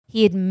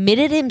He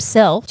admitted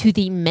himself to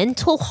the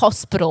mental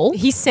hospital.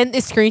 He sent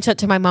this screenshot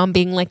to my mom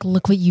being like,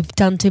 look what you've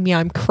done to me.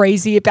 I'm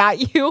crazy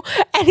about you.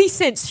 And he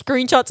sent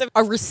screenshots of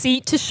a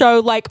receipt to show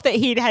like that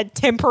he'd had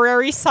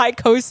temporary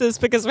psychosis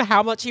because of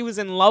how much he was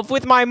in love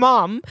with my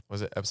mom.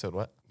 Was it episode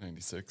what?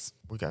 96.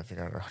 We got to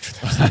figure out our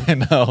 100th. I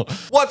know.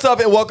 What's up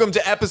and welcome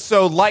to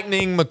episode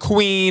Lightning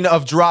McQueen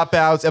of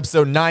Dropouts,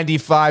 episode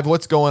 95.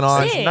 What's going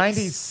on? Six.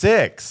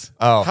 96.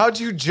 Oh. How'd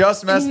you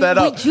just mess that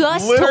We up?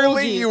 just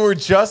Literally, told you. you were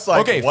just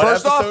like, Okay, what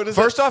first episode is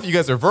off, it? you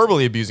guys are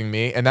verbally abusing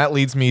me, and that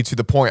leads me to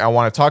the point I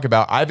want to talk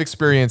about. I've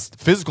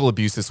experienced physical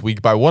abuse this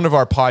week by one of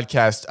our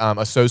podcast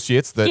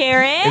associates that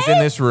Garrett? is in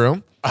this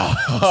room. So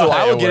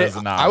I will It get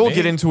was not I will me.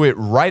 get into it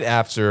right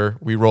after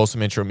we roll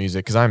some intro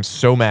music because I'm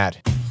so mad.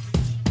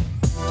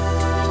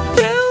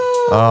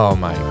 Oh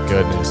my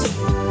goodness.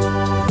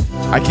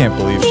 I can't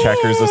believe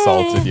Checkers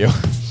assaulted you.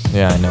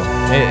 Yeah, I know.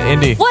 Hey,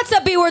 Indy, What's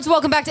up, B-Words?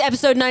 Welcome back to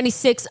episode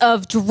 96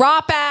 of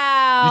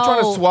Dropout. you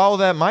trying to swallow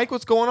that mic?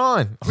 What's going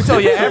on? We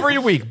tell you every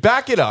week.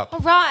 Back it up.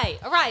 All right.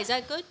 Is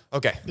that good?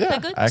 Okay. Yeah,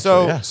 good?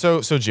 actually,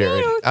 So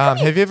Jared, Yeah,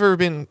 have you ever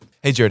been?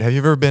 Hey Jared, have you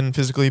ever been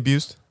physically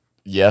abused?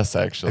 yes,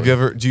 actually. Have you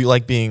ever? Do you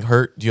like being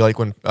hurt? Do you like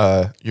when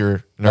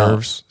your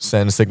nerves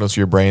send a signal to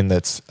your brain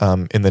that's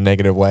in the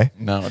negative way?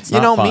 No, it's you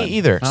not know fun. me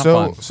either. Not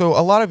So fun.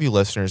 a lot of you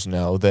listeners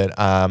know that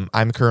I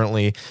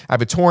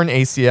have a torn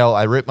ACL.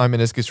 I ripped my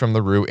meniscus from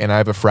the root, and I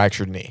have a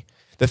fractured knee.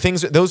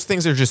 Those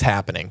things are just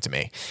happening to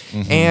me,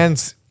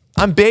 and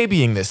I'm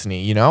babying this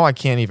knee. You know, I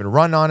can't even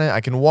run on it.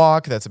 I can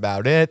walk. That's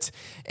about it.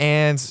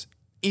 And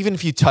even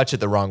if you touch it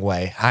the wrong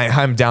way,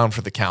 I'm down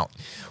for the count.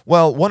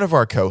 Well, one of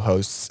our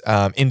co-hosts,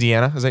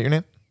 Indiana, is that your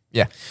name?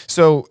 Yeah.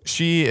 So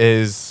she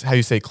is, how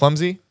you say,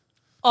 clumsy?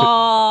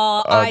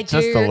 Oh, I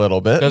do. just a little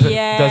bit. Doesn't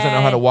Yeah.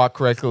 know how to walk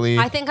correctly.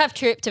 I think I've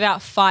tripped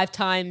about 5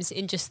 times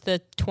in just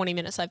the 20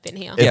 minutes I've been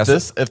here. Yeah.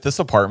 If this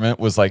apartment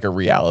was like a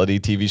reality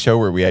TV show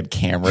where we had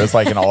cameras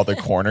like in all the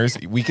corners,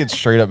 we could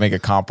straight up make a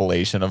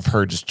compilation of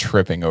her just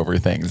tripping over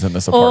things in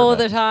this apartment. All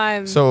the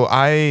time. So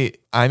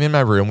I'm in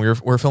my room.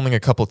 We're filming a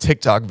couple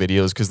TikTok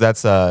videos because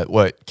that's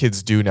what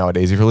kids do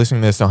nowadays. If you're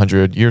listening to this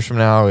 100 years from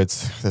now,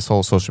 it's this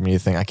whole social media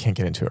thing. I can't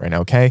get into it right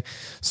now, okay?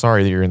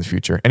 Sorry that you're in the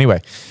future.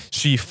 Anyway,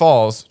 she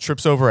falls,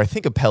 trips over, I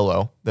think, a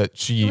pillow that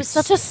it was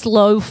such a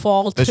slow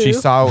fall, too. she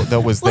saw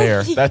that was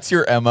there. That's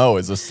your MO,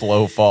 is a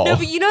slow fall. No,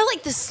 but you know,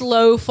 like the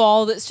slow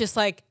fall that's just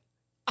like,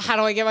 how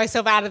do I get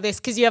myself out of this?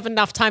 Because you have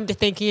enough time to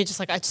think and you're just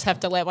like, I just have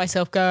to let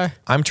myself go.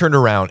 I'm turned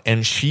around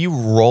and she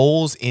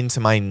rolls into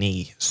my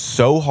knee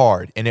so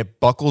hard and it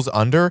buckles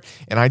under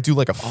and I do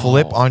like a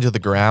flip onto the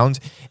ground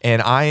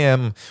and I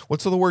am,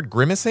 what's the word,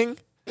 grimacing?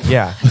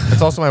 Yeah,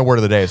 that's also my word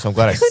of the day, so I'm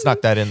glad I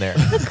snuck that in there.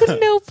 I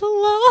couldn't help but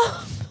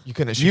laugh.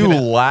 You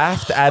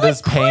laughed at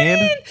his pain?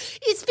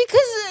 It's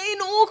because in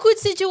awkward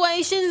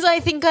situations, I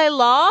think I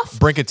laugh.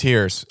 Brink of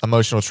tears,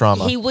 emotional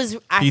trauma. He was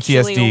actually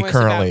PTSD almost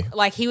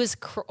currently. he was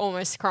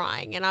almost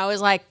crying, and I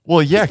was like,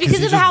 Well, yeah, it's because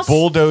he of how just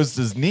bulldozed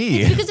his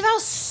knee. because of how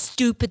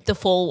stupid the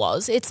fall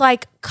was. It's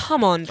like,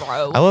 come on,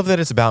 bro. I love that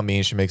it's about me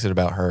and she makes it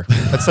about her.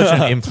 That's such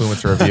an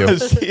influencer of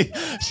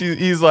you.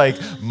 He's like,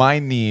 my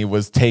knee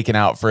was taken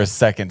out for a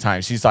second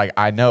time. She's like,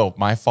 I know,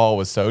 my fall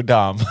was so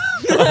dumb.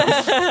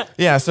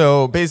 Yeah,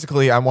 so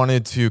basically I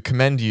wanted to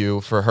commend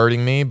you for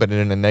hurting me, but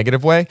in a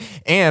negative way.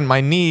 And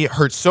my knee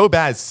hurts so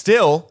bad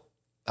still.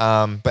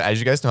 But as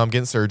you guys know, I'm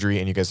getting surgery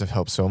and you guys have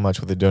helped so much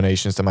with the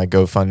donations to my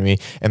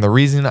GoFundMe. And the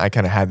reason I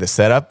kind of had this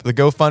set up, the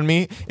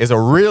GoFundMe, is a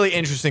really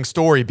interesting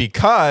story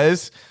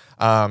because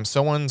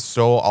someone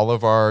stole all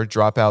of our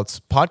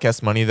Dropouts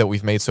podcast money that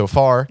we've made so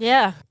far.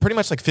 Yeah, Pretty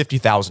much like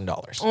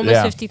 $50,000. almost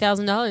Yeah.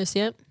 $50,000.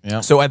 Yep.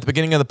 Yeah. So at the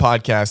beginning of the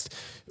podcast,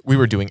 we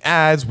were doing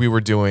ads, we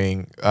were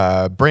doing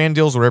brand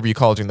deals, whatever you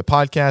call it during the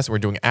podcast. We're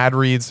doing ad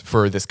reads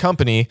for this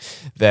company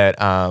that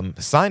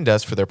signed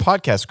us for their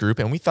podcast group,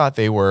 and we thought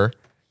they were,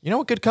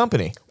 a good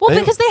company. Well,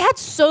 because they had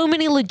so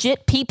many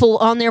legit people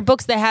on their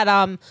books. They had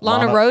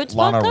Lana Rhodes.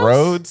 Lana podcast?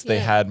 Rhodes. They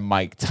Yeah. had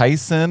Mike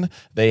Tyson.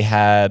 They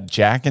had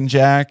Jack and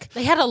Jack.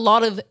 They had a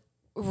lot of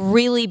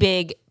really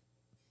big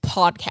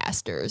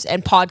podcasters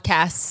and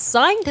podcasts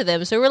signed to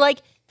them. So we're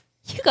like,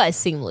 you guys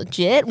seem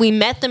legit. We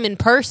met them in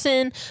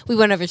person. We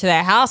went over to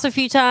their house a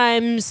few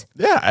times.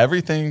 Yeah,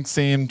 everything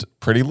seemed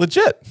pretty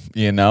legit,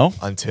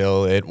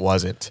 Until it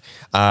wasn't.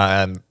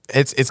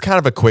 It's kind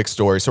of a quick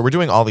story. So we're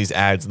doing all these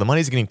ads. The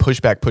money's getting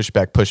pushed back.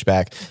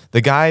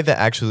 The guy that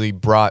actually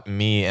brought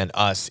me and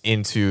us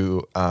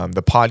into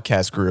the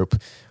podcast group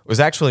was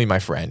actually my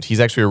friend. He's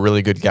actually a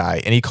really good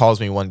guy. And he calls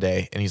me one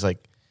day and he's like,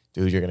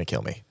 dude, you're going to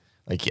kill me.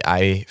 Like,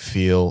 I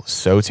feel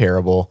so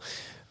terrible.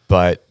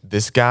 But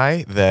this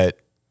guy that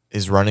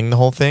is running the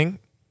whole thing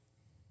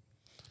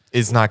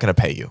is not going to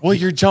pay you. Well,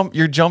 you're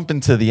jumping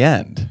to the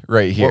end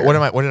right here. What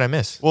did I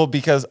miss? Well,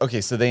 because,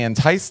 so they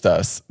enticed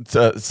us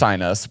to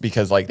sign us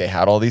because like they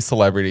had all these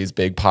celebrities,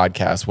 big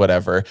podcasts,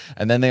 whatever.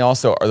 And then they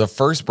also are the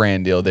first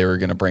brand deal they were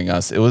going to bring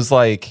us. It was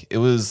like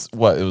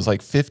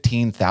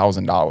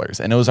 $15,000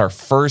 and it was our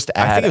first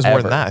ad I think it was ever.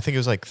 more than that. I think it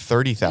was like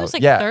 30,000. It was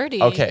like Yeah.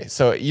 30. Okay.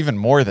 So even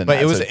more than But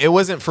that. it was So it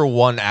wasn't for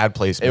one ad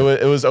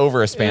placement. it was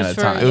over a span was of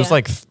for- time. It was Yeah.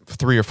 like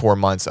 3 or 4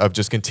 months of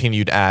just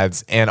continued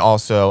ads. And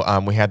also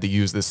we had to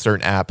use this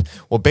certain app.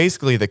 Well,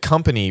 basically the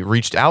company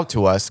reached out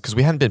to us because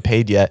we hadn't been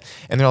paid yet.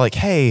 And they're like,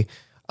 hey,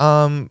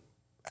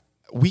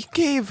 we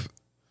gave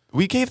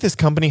this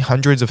company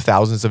hundreds of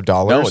thousands of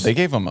dollars. No, they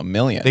gave them $1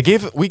 million.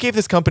 We gave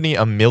this company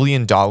 $1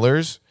 million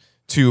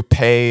to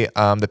pay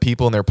the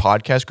people in their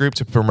podcast group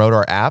to promote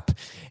our app.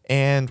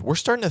 And we're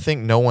starting to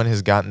think no one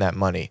has gotten that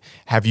money.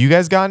 Have you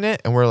guys gotten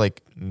it? And we're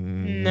like,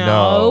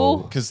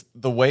 no. Because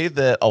the way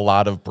that a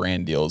lot of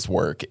brand deals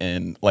work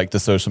in like the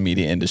social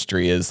media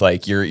industry is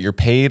like you're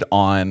paid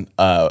on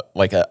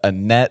like a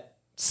net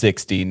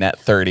 60, net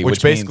 30,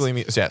 which basically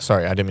means, yeah,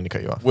 sorry, I didn't mean to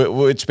cut you off.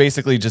 Which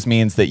basically just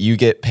means that you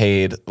get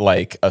paid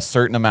like a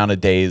certain amount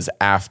of days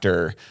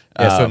after.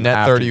 Yeah, so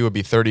net 30 would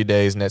be 30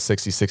 days, net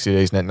 60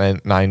 days,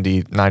 net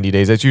 90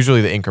 days. That's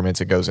usually the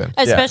increments it goes in.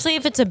 Especially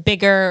if it's a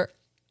bigger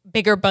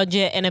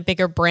budget and a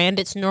bigger brand,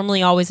 it's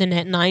normally always a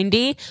net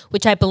 90,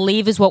 which I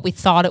believe is what we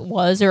thought it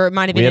was, or it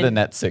might have been. We had a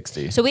net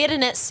 60. So we had a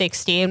net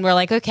 60, and we're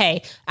like,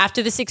 okay,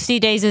 after the 60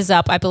 days is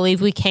up, I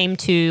believe we came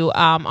to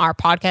our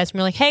podcast and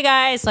we're like, hey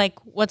guys, like,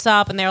 what's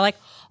up? And they're like,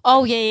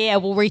 oh yeah,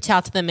 we'll reach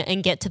out to them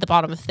and get to the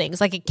bottom of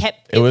things. Like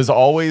it was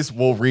always,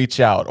 we'll reach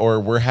out, or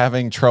we're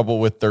having trouble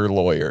with their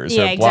lawyers,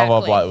 or blah,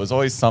 blah, blah. It was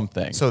always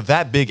something. So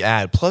that big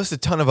ad, plus a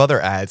ton of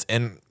other ads,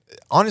 and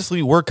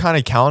honestly, we're kind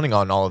of counting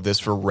on all of this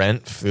for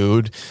rent,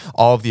 food,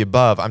 all of the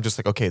above. I'm just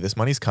like, okay, this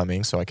money's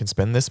coming, so I can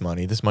spend this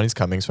money. This money's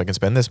coming, so I can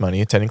spend this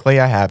money. Technically,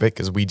 I have it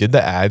because we did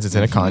the ads. It's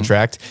in a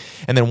contract.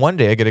 And then one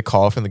day I get a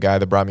call from the guy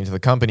that brought me to the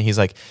company. He's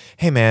like,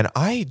 hey, man,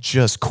 I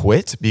just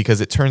quit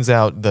because it turns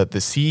out that the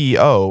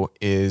CEO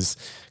is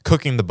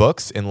cooking the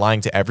books and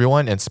lying to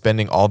everyone and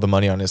spending all the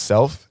money on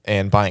himself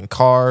and buying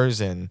cars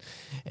and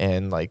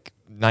like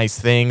nice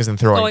things and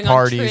throwing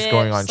parties,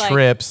 going on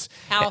trips,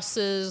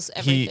 houses,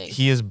 everything.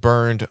 He has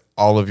burned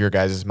all of your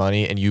guys'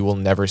 money and you will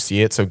never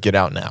see it. So get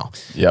out now.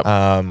 Yep.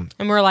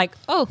 And we're like,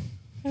 oh,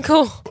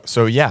 cool.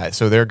 So yeah,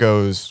 so there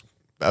goes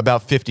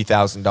about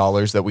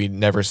 $50,000 that we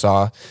never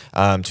saw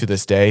to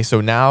this day.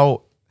 So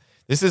now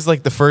this is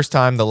like the first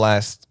time the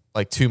last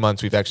like 2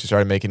 months we've actually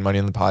started making money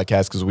on the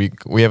podcast because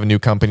we have a new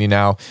company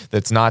now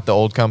that's not the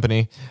old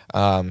company.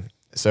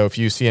 So if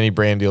you see any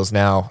brand deals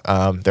now,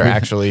 they're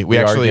actually we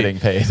are getting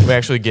paid. We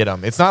actually get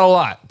them. It's not a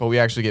lot, but we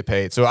actually get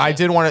paid. So I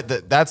did want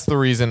it. That's the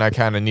reason I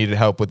kind of needed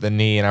help with the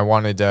knee, and I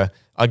wanted to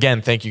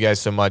again thank you guys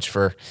so much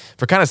for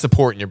kind of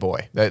supporting your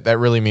boy. That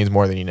really means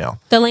more than you know.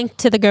 The link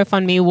to the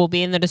GoFundMe will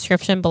be in the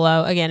description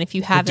below. Again, if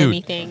you have Dude,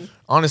 anything,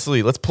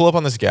 honestly, let's pull up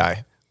on this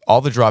guy,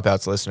 all the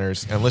Dropouts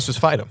listeners, and let's just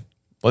fight him.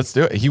 Let's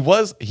do it. He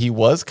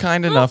was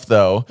kind enough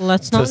though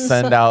to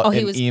send out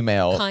an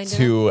email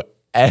to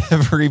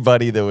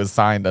everybody that was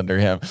signed under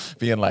him,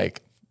 being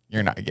like,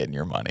 you're not getting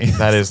your money.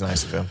 That is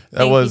nice of him.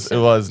 It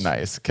was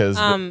nice because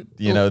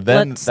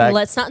let's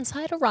not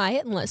incite a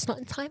riot and let's not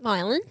incite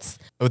violence.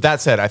 With that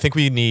said, I think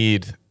we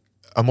need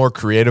a more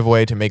creative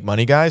way to make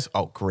money, guys.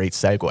 Oh, great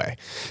segue.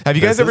 Have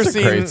you guys ever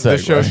seen the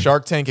show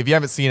Shark Tank? If you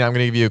haven't seen it, I'm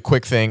going to give you a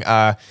quick thing.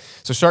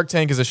 So Shark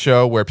Tank is a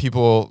show where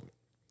people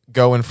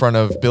go in front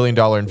of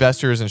billion-dollar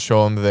investors and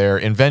show them their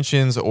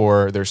inventions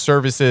or their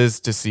services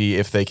to see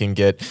if they can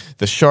get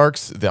the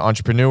sharks, the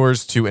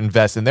entrepreneurs, to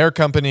invest in their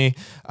company,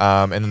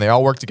 and then they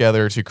all work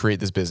together to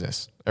create this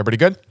business. Everybody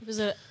good? It was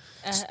an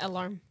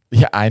alarm.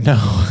 Yeah, I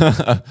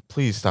know.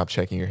 Please stop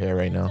checking your hair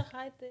right now. To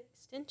hide the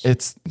extension.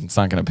 It's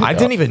not going to pick I up.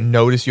 didn't even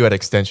notice you had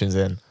extensions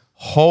in.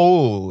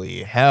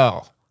 Holy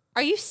hell.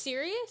 Are you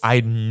serious? I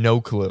had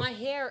no clue. My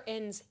hair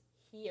ends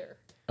here.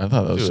 I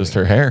thought that was just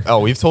her hair. Oh,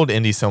 we've told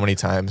Indy so many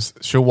times.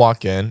 She'll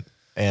walk in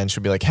and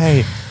she'll be like,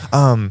 hey,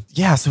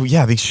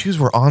 these shoes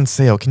were on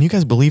sale. Can you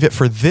guys believe it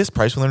for this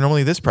price when they're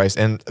normally this price?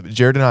 And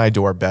Jared and I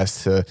do our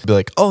best to be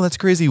like, oh, that's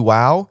crazy.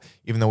 Wow.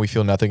 Even though we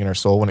feel nothing in our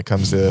soul when it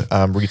comes to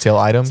retail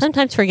items.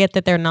 Sometimes forget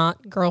that they're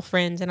not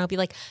girlfriends. And I'll be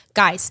like,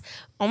 guys,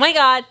 oh my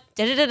God,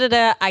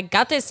 I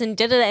got this and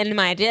and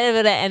my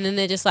and then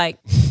they're just like.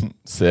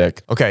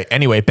 Sick. Okay,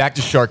 anyway, back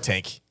to Shark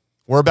Tank.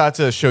 We're about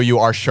to show you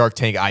our Shark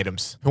Tank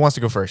items. Who wants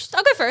to go first?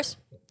 I'll go first.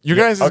 You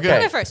guys is okay. good.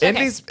 I'll go first. Okay.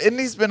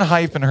 Indy's been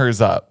hyping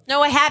hers up.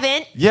 No, I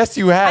haven't. Yes,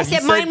 you have. I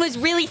said mine was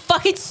really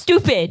fucking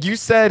stupid. You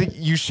said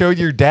you showed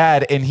your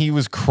dad and he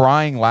was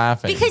crying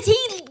laughing. Because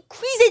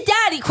he's a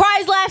dad. He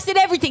cries, laughs at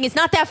everything. It's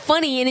not that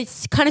funny and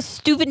it's kind of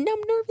stupid and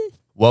I'm nervous.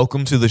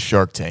 Welcome to the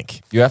Shark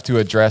Tank. You have to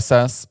address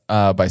us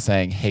by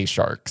saying, hey,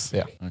 sharks.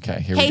 Yeah.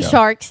 Okay, here we go. Hey,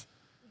 sharks.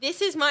 This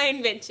is my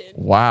invention.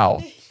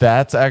 Wow.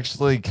 That's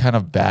actually kind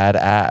of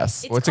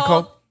badass. What's it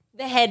called?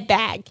 The head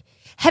bag.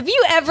 Have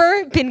you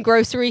ever been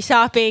grocery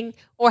shopping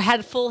or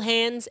had full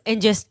hands and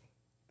just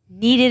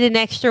needed an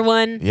extra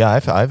one? Yeah,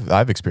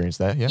 I've experienced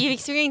that. Yeah. You've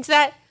experienced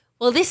that?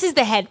 Well, this is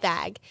the head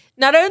bag.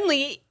 Not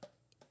only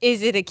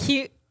is it a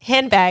cute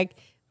handbag,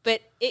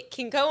 but it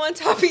can go on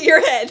top of your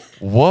head.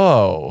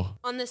 Whoa.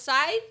 On the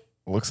side,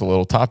 looks a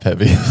little top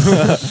heavy.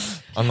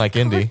 Unlike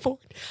Indy.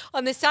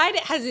 On the side,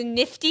 it has a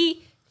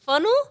nifty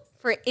funnel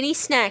for any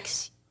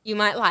snacks you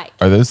might like.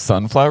 Are those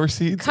sunflower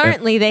seeds?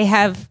 Currently, they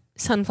have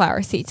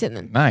sunflower seeds in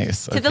them.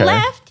 Nice. To the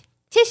left,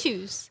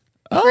 tissues.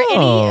 For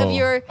any of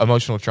your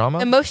emotional trauma.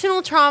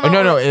 Oh,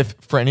 no. If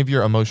for any of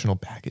your emotional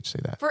baggage, say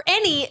that. For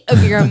any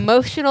of your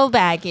emotional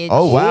baggage.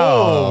 Oh,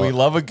 wow. Ooh, we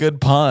love a good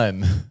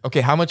pun.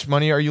 Okay, how much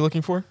money are you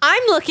looking for?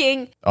 I'm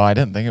looking. Oh, I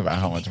didn't think about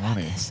how much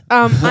money.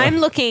 I'm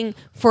looking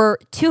for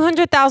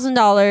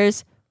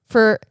 $200,000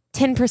 for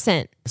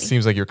 10%.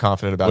 Seems like you're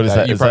confident about What is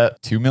that. that? Is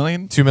that $2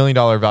 million? $2 million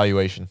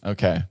valuation.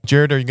 Okay.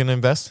 Jared, are you going to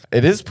invest?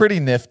 It is pretty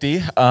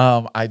nifty.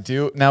 I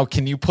do. Now,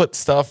 can you put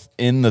stuff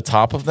in the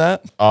top of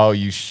that? Oh,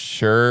 you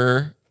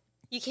sure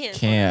You can.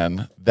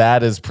 can.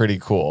 That is pretty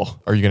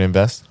cool. Are you going to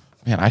invest?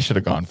 Man, I should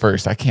have gone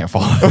first. I can't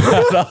follow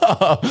that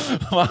up.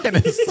 Mine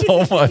is so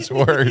much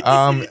worse.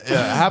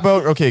 How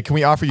about, okay, can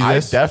we offer you I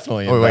this?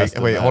 definitely Wait, invest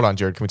in wait, that. hold on,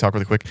 Jared. Can we talk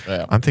really quick?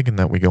 Yeah. I'm thinking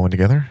that we go in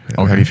together.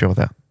 How Okay. do you feel with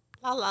that?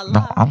 La, la, la.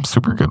 No, I'm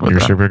super good with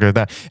You're that. super good at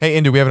that.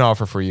 Hey, Indu, we have an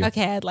offer for you.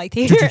 Okay, I'd like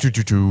to hear it.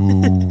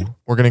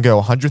 We're going to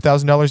go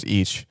 $100,000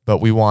 each, but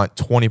we want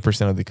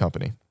 20% of the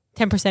company.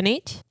 10%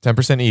 each?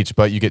 10% each,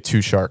 but you get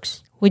 2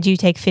 sharks. Would you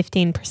take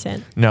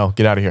 15%? No,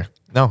 get out of here.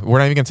 No, we're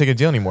not even going to take a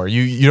deal anymore.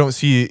 You don't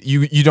see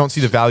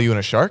the value in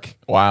a shark?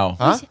 Wow.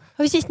 Huh?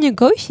 I was just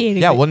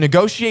negotiating. Yeah, well,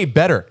 negotiate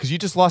better because you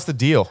just lost the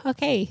deal.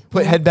 Okay.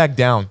 Put head back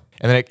down.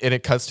 And then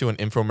it cuts to an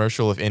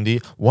infomercial of Indy.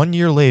 1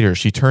 year later,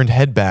 she turned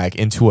head back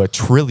into a $1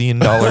 trillion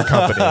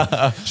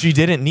company. She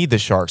didn't need the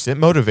sharks. It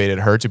motivated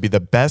her to be the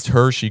best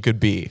her she could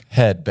be.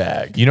 Head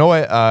bag. You know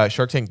what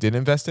Shark Tank did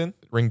invest in?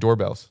 Ring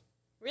doorbells.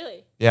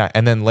 Really? Yeah,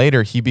 and then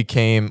later he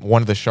became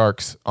one of the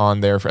sharks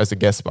on there as a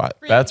guest spot.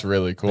 That's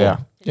really cool. Yeah,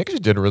 you actually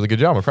did a really good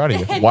job. I'm proud of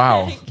you.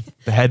 Wow.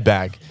 The head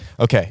bag.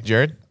 Okay,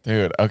 Jared.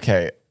 Dude,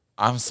 okay.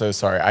 I'm so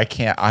sorry. I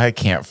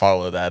can't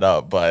follow that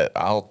up, but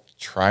I'll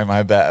try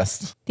my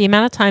best. The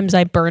amount of times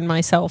I burned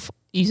myself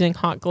using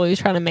hot glue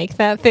trying to make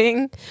that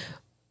thing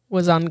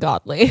was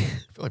ungodly. I feel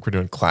like we're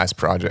doing class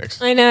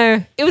projects. I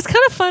know. It was kind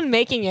of fun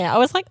making it. I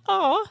was like,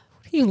 oh,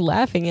 what are you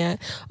laughing at?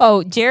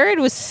 Oh, Jared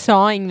was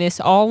sawing this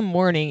all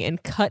morning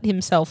and cut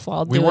himself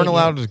while We doing weren't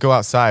allowed it. to go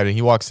outside, and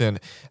he walks in.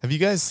 Have you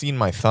guys seen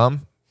my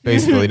thumb?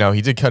 Basically, no,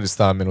 he did cut his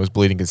thumb and was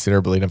bleeding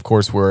considerably. And of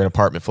course, we're an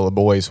apartment full of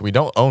boys, so we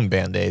don't own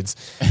Band-Aids.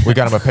 We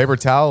got him a paper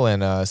towel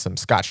and some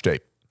Scotch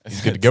tape.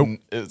 He's good to go.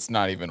 It's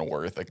not even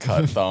worth a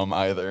cut thumb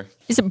either.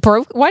 Is it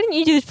broke? Why didn't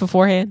you do this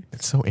beforehand?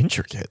 It's so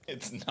intricate.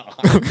 It's not.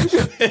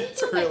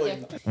 It's really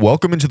not.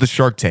 Welcome into the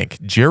Shark Tank,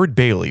 Jared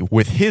Bailey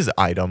with his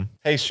item.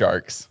 Hey,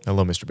 sharks.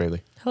 Hello, Mr.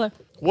 Bailey. Hello.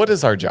 What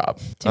is our job?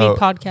 To be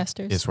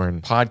podcasters. Yes, we're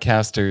in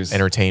Podcasters,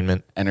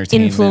 entertainment.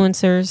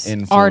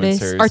 Influencers,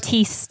 artists,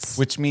 artistes.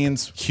 Which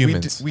means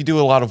Humans. We do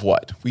a lot of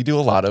what? We do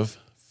a lot of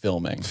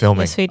filming.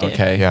 Filming. Yes, we do.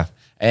 Okay. Yeah.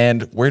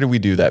 And where do we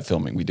do that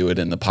filming? We do it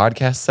in the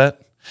podcast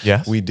set.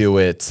 Yes. We do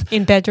it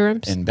In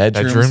bedrooms. in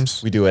bedrooms.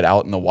 Bedrooms. We do it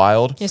out in the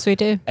wild. Yes, we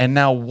do. And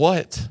now,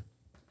 what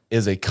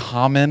is a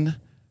common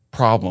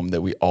problem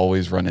that we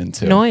always run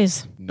into?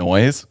 Noise.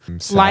 Noise.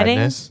 Lighting.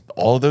 Sadness.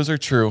 All of those are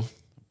true.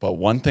 But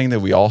one thing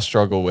that we all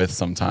struggle with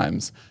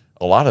sometimes,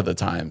 a lot of the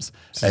times,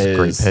 This is a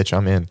great pitch.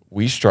 I'm in.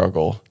 we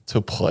struggle to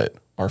put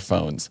our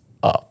phones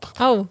up.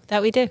 Oh,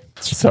 that we do.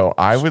 So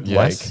I would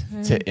Yes.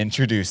 like to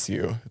introduce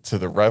you to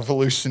the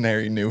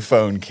revolutionary new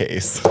phone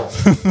case.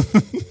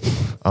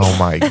 Oh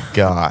my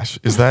gosh.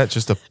 Is that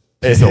just a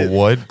piece of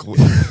wood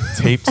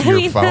taped to I your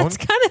mean, phone? that's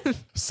kind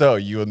of. So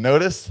you will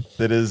notice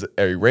that is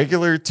a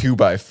regular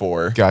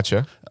 2x4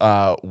 Gotcha.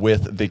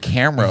 with the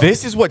camera.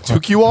 This is what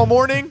took you all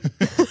morning?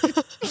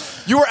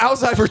 You were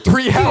outside for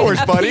 3 hours,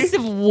 A buddy. piece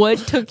of wood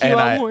took you and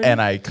all morning.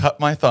 I cut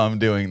my thumb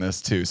doing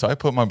this too. So I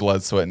put my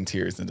blood, sweat, and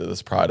tears into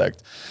this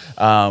product.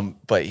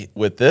 But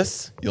with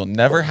this, you'll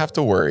never have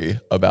to worry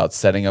about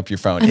setting up your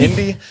phone.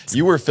 Indy,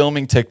 you were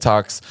filming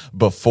TikToks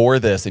before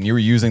this, and you were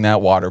using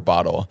that water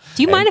bottle.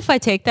 Do you mind if I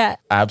take that?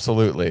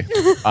 Absolutely.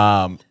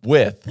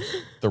 With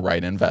the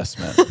right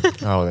investment.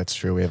 Oh, that's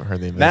true. We haven't heard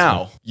the investment.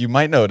 Now, you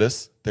might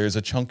notice there's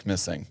a chunk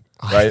missing,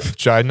 right?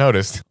 Which I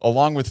noticed.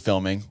 Along with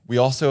filming, we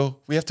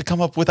have to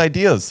come up with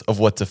ideas of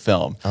what to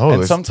film. Oh, and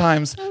there's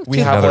sometimes we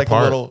have another like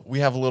part. a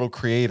little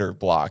creator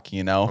block,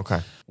 you know? Okay.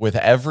 With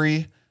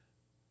every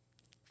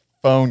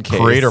phone case.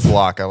 Creator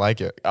block. I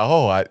like it.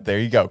 Oh, there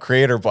you go.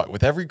 Creator block.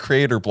 With every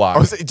creator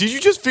block. Did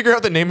you just figure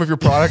out the name of your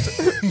product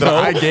that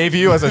I gave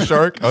you as a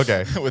shark?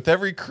 Okay. With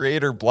every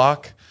creator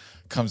block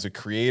comes a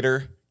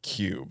creator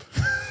cube.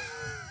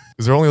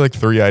 Is there only like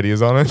 3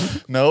 ideas on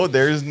it? No,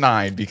 there's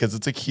 9 because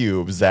it's a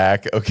cube,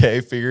 Zach. Okay,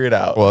 figure it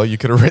out. Well, you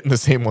could have written the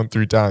same one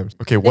 3 times.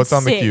 Okay, what's It's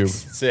on the cube?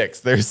 6.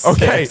 There's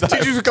Okay. 6.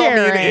 Did you just call me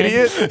an Jared.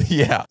 idiot?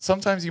 Yeah.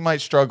 Sometimes you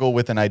might struggle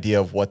with an idea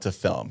of what to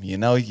film. You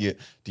know, do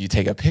you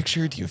take a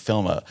picture? Do you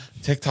film a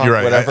TikTok? You're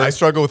right. Whatever. I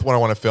struggle with what I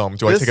want to film.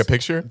 Do I take a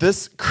picture?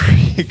 This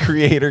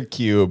creator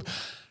cube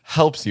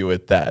helps you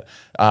with that.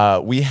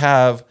 We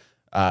have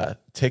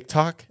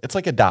TikTok. It's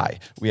like a die.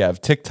 We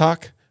have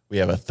TikTok. We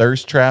have a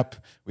thirst trap.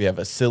 We have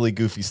a silly,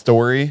 goofy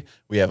story.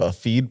 We have a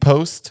feed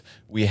post.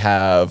 We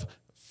have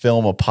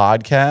film a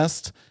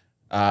podcast.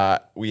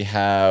 We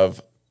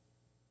have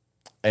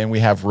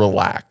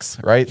relax,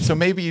 right? So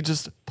maybe you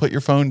just put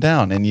your phone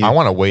down and you. I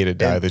want a way to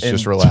die that's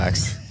just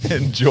relax.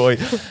 enjoy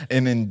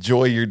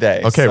your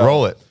day. Okay, So,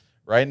 roll it.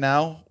 Right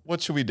now,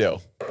 what should we do?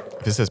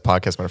 If this says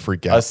podcast, I'm gonna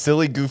freak A out.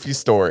 silly, goofy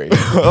story.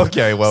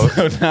 Okay, well,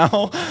 So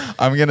now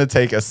I'm going to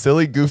take a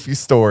silly, goofy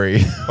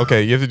story.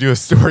 okay, you have to do a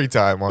story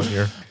time on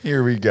here.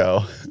 Here we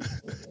go.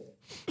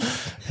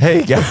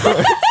 Hey, guys.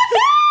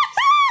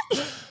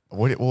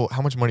 Well,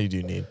 how much money do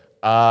you need?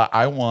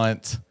 I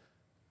want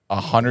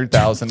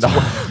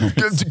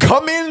 $100,000.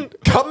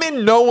 Come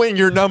in knowing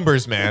your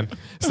numbers, man.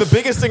 It's the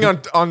biggest thing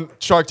on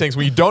Shark Tanks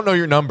when you don't know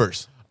your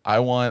numbers. I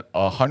want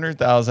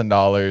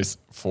 $100,000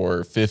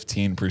 for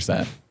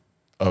 15%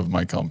 of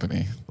my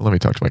company. Let me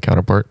talk to my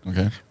counterpart.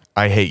 Okay.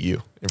 I hate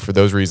you, and for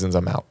those reasons,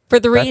 I'm out. For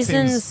the That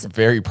reasons seems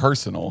very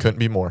personal. Couldn't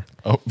be more.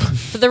 Oh.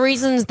 for the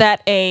reasons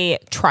that a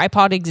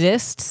tripod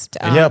exists.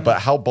 Yeah, but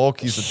how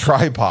bulky is a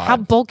tripod? How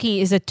bulky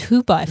is a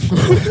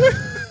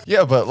 2x4?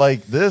 Yeah, but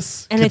like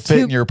this And could a fit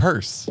in tube- your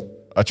purse.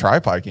 A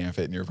tripod can't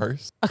fit in your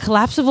purse. A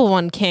collapsible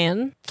one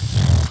can.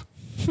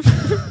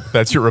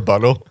 That's your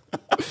rebuttal.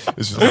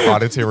 It's just an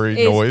auditory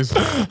Is-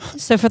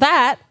 noise. So for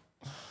that,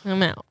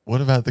 I'm out.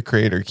 What about the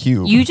Creator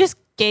Cube? You just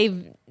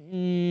gave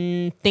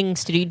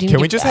things to do. You didn't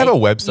Can we give- just have a you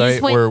website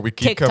just went where we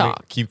keep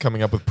TikTok.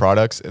 coming up with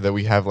products that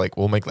we have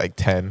we'll make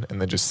 10 and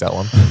then just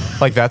sell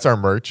them? That's our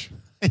merch.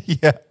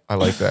 Yeah. I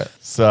like that.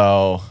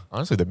 So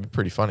Honestly, that'd be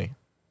pretty funny.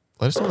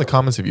 Let us know in the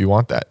comments if you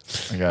want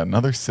that. I got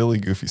another silly,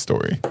 goofy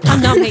story.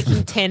 I'm not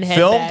making 10 head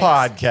Film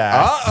bags.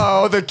 podcast.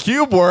 Oh, the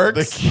cube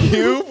works. The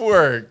cube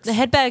works. The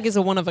head bag is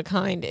a one of a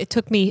kind. It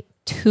took me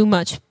too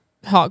much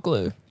hot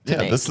glue to Yeah,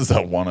 make. this is a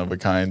one of a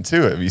kind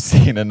too. Have you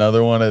seen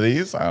another one of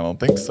these? I don't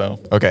think so.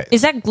 Okay.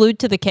 Is that glued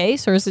to the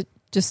case or is it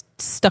just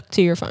stuck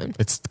to your phone?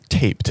 It's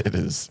taped. It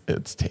is.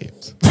 It's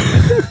taped.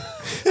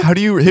 How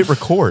do you hit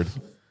record?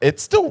 It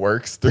still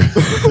works through.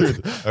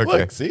 Okay.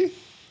 Look, see,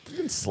 you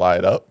can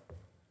slide up.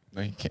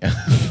 No, you can't.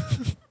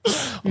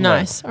 Hold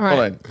Nice. on. All right.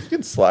 Hold on. You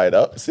can slide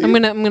up. See, I'm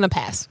gonna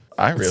pass.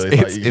 I really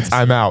thought you. It's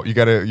guys- I'm out. You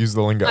got to use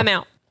the lingo. I'm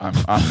out.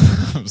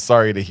 I'm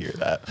sorry to hear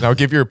that. Now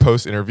give your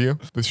post interview.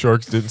 The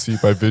Sharks didn't see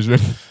by vision.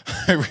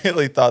 I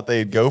really thought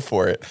they'd go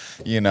for it.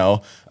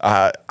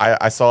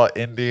 I saw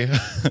Indy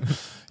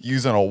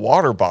using a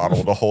water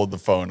bottle to hold the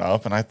phone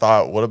up, and I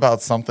thought, what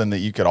about something that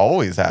you could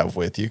always have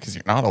with you? Because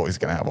you're not always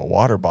going to have a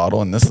water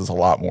bottle, and this is a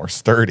lot more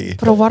sturdy.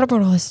 But a water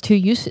bottle has two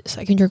uses.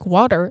 I can drink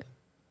water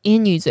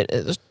and use it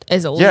as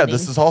a Yeah, lining.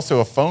 this is also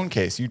a phone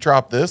case. You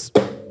drop this,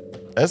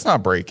 it's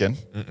not breaking.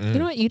 You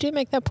know what? You did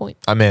make that point.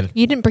 I'm in.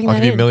 You didn't bring I'll that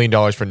give you in. $1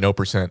 million for no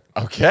percent.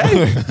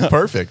 Okay.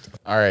 Perfect.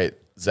 All right,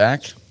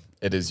 Zach,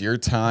 it is your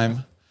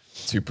time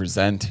to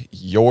present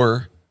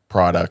your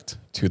product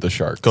to the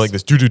Sharks. Go like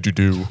this. Do do do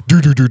do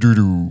do do do do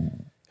do.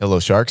 Hello,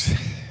 Sharks.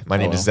 My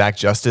name is Hello. Zach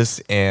Justice,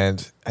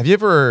 and have you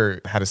ever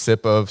had a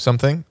sip of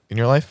something in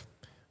your life?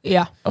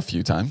 Yeah. A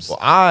few times. Well,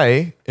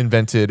 I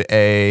invented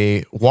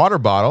a water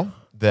bottle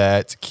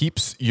that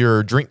keeps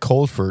your drink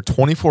cold for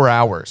 24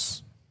 hours.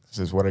 This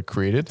is what I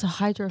created. It's a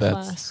hydro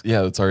That's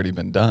flask. already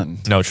been done.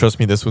 No, trust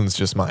me, this one's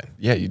just mine.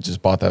 Yeah, you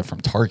just bought that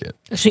from Target.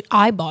 Actually,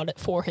 I bought it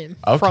for him.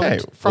 Okay,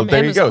 From well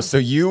there you go. Amazon. So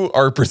you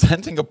are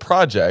presenting a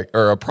project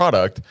or a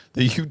product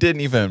that you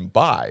didn't even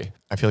buy.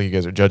 I feel like you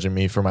guys are judging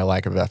me for my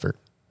lack of effort.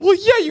 Well,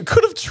 yeah, you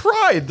could have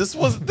tried. This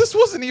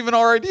wasn't even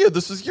our idea.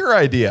 This was your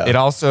idea.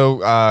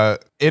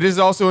 It is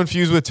also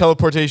infused with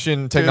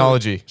teleportation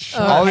technology. Okay.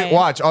 All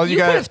you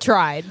could got have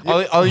tried.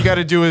 all you got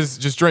to do is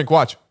just drink.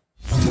 Watch.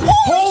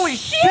 Holy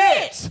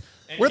shit!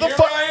 Where the fuck?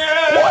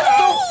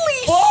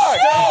 What the fuck?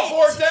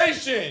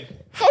 Teleportation.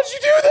 How'd you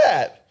do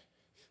that?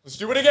 Let's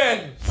do it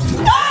again.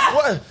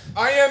 What?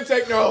 I am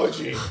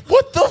technology.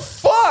 What the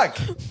fuck?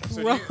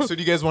 So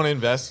do you guys want to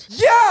invest?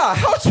 Yeah.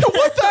 How'd you?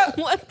 What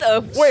the? What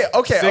the? Wait.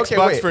 Okay. $6 okay.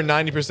 Wait. for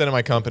 90% of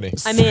my company.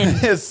 I'm in.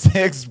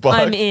 $6.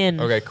 I'm in.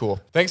 Okay, cool.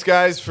 Thanks,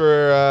 guys,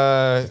 for.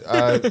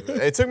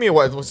 It took me a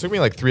while. It took me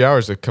like 3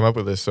 hours to come up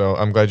with this, so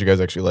I'm glad you guys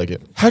actually like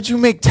it. How'd you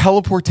make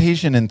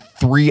teleportation in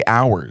 3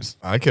 hours?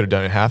 I could have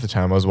done it half the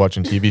time I was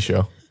watching TV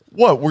show.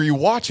 What were you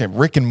watching?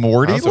 Rick and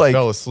Morty? I also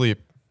fell asleep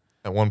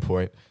at one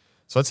point.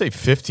 So I'd say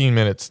 15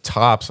 minutes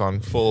tops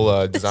on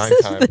full design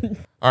time.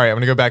 All right, I'm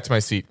gonna go back to my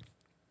seat.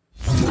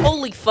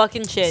 Holy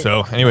fucking shit.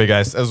 So anyway,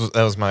 guys, that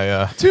was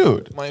my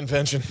dude. my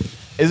invention.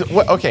 Is it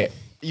what? Okay,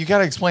 you got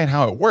to explain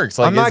how it works.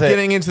 Like, I'm not is it-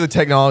 getting into the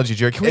technology,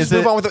 Jared. Can we just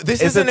move on with it? This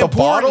is isn't it the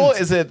important. bottle?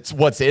 Is it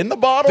what's in the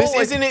bottle? This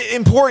Like, isn't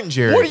important,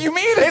 Jared. What do you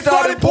mean? It's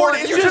not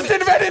important. You just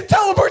invented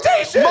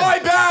teleportation. My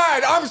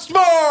bad. I'm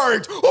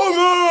smart.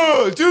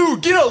 Oh,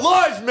 dude, get a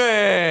life,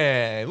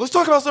 man. Let's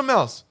talk about something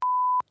else.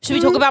 Should we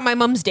talk about my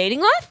mom's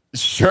dating life?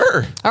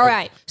 Sure. All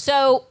right.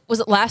 So, was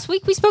it last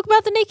week we spoke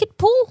about the naked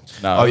pool?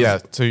 No, Oh it yeah.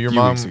 was So your a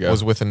few mom weeks ago.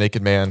 was with a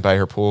naked man by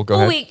her pool.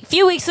 Go A ahead,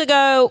 few weeks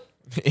ago.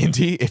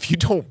 Indy. If you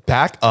don't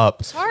back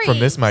up from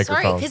this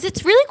microphone, because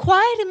it's really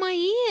quiet in my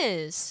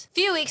ears. A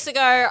few weeks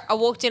ago, I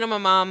walked in on my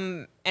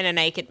mum and a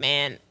naked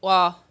man.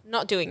 Well,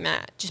 not doing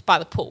that, just by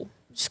the pool.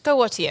 Just go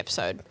watch the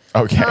episode.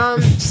 Okay.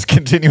 Just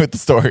continue with the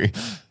story.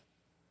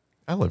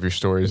 I love your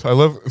stories.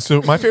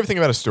 So my favorite thing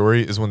about a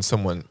story is when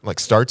someone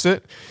starts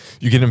it,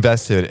 you get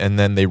invested, and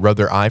then they rub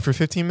their eye for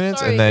 15 minutes,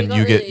 Sorry, and then we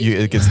got really-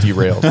 it gets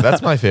derailed.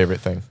 That's my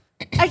favorite thing.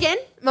 Again,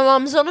 my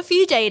mom's on a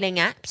few dating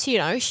apps. You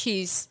know,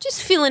 she's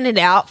just feeling it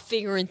out,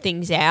 figuring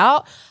things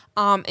out.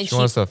 And She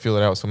wants to feel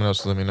it out. Someone else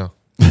just let me know.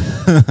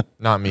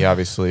 Not me,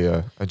 obviously.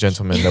 A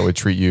gentleman that would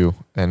treat you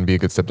and be a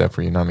good stepdad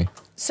for you, not me.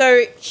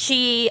 So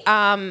she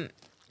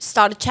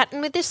started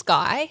chatting with this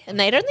guy, and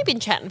they'd only been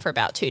chatting for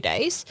about 2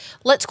 days.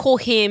 Let's call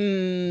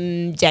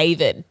him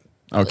David.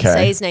 Okay. Let's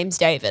say his name's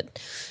David.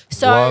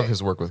 So Love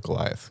his work with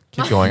Goliath.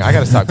 Keep going. I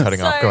got to stop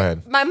cutting off. Go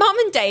ahead. My mom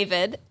and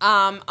David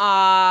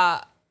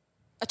are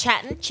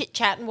chatting,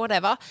 chit-chatting,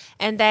 whatever,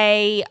 and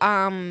they,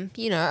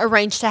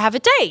 arranged to have a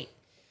date.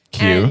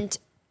 Cute. And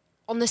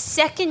on the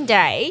second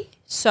day,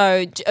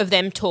 so of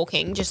them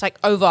talking, just like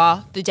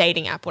over the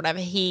dating app, whatever,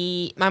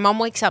 my mom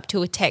wakes up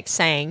to a text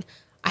saying,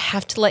 I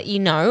have to let you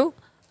know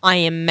I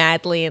am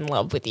madly in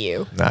love with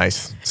you.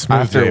 Nice.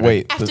 Smooth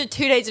David. After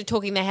 2 days of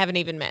talking, they haven't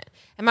even met.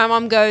 And my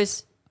mom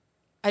goes,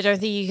 I don't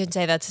think you can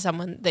say that to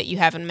someone that you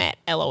haven't met,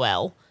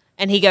 LOL.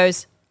 And he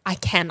goes, I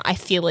can. I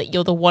feel it.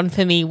 You're the one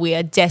for me. We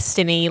are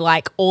destiny,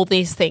 like all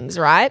these things,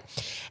 right?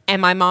 And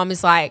my mom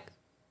is like,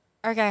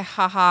 okay,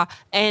 haha.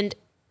 And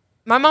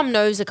my mom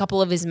knows a couple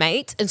of his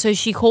mates, and so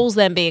she calls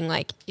them being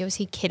like, yo, is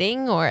he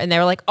kidding? And they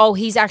were like, oh,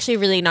 he's actually a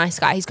really nice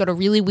guy. He's got a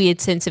really weird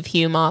sense of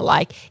humor.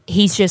 Like,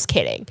 he's just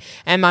kidding.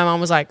 And my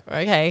mom was like,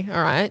 okay,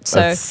 all right.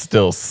 So That's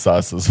still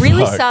sus as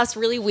really fuck. sus,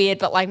 really weird,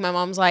 but like my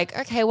mom's like,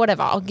 okay,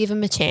 whatever, I'll give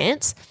him a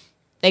chance.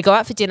 They go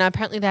out for dinner.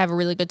 Apparently they have a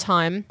really good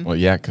time. Well,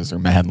 yeah, because they're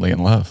madly in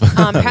love.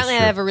 Apparently they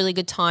have a really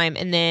good time.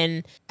 And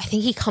then I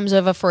think he comes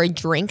over for a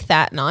drink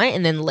that night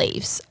and then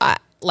leaves.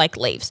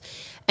 Leaves.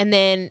 And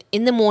then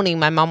in the morning,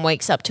 my mum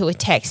wakes up to a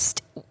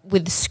text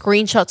with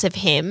screenshots of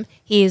him.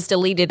 He has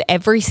deleted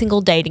every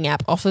single dating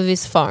app off of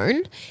his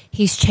phone.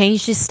 He's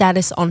changed his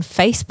status on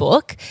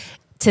Facebook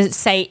to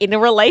say in a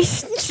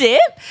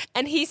relationship.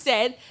 And he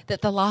said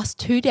that the last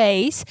 2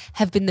 days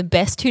have been the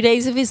best 2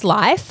 days of his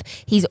life.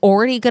 He's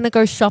already going to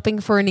go shopping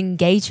for an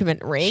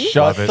engagement ring.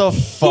 Shut Love it. the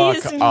fuck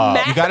is up.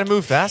 mad. You got to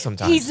move fast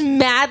sometimes. He's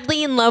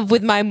madly in love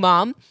with my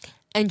mom,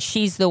 and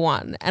she's the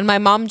one. And my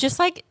mom just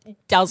like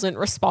doesn't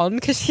respond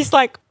because she's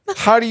like,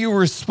 How do you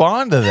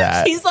respond to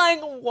that? she's like,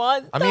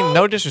 what? I mean,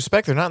 no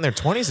disrespect. They're not in their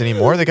 20s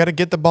anymore. They got to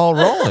get the ball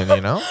rolling,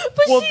 you know?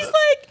 But Well, she's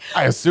like,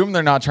 I assume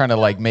they're not trying to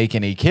like make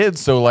any kids.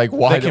 So like,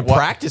 why? They can why-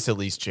 practice at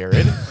least,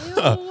 Jared.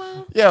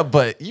 Yeah,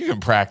 but you can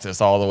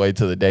practice all the way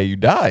to the day you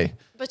die.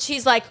 but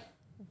she's like,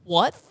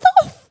 what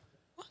the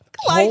fuck?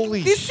 Like,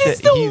 Holy this shit, is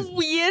the he's-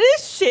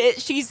 weirdest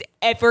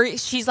shit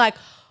she's like,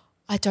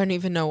 I don't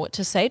even know what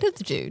to say to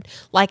the dude.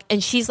 Like,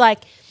 and she's like,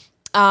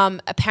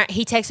 apparently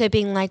he texts her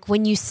being like,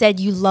 when you said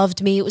you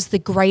loved me, it was the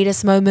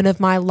greatest moment of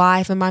my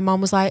life. And my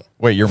mom was like,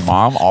 Wait, your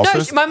mom also?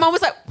 no, my mom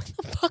was like, what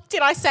the fuck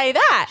did I say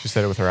that? She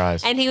said it with her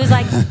eyes. And he was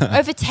like,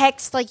 over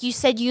text, like, you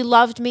said you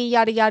loved me,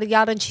 yada, yada,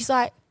 yada. And she's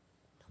like,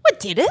 no, I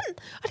didn't.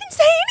 I didn't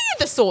say any of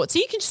the sort. So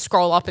you can just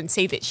scroll up and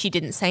see that she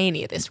didn't say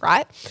any of this,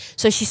 right?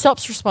 So she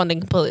stops responding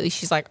completely.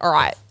 She's like, all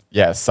right,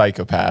 Yeah,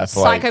 psychopath.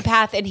 like-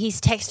 psychopath. And he's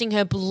texting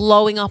her,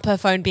 blowing up her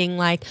phone, being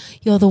like,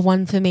 you're the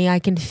one for me. I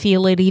can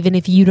feel it even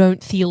if you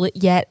don't feel it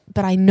yet.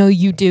 But I know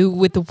you do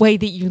with the way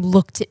that you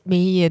looked at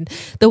me and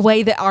the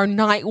way that our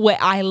night where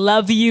I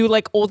love you,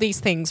 like all these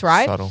things,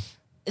 right? Subtle.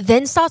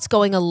 Then starts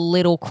going a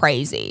little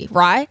crazy,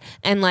 right?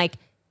 And like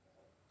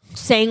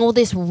saying all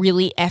this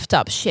really effed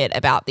up shit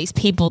about these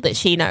people that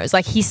she knows.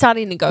 Like he's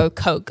starting to go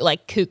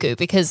cuckoo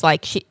because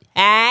like hey,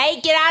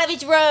 get out of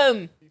his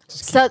room.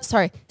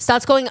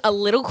 Starts going a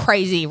little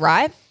crazy,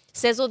 right?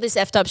 Says all this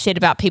effed up shit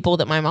about people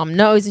that my mom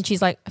knows. And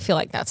she's like, I feel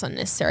like that's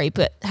unnecessary,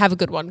 but have a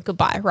good one.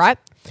 Goodbye, right?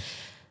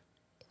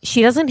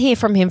 She doesn't hear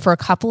from him for a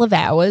couple of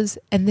hours.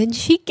 And then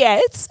she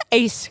gets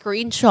a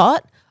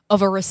screenshot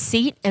of a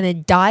receipt and a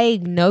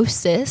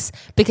diagnosis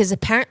because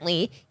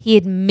apparently he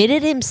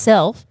admitted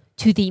himself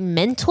to the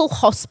mental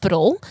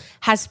hospital,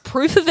 has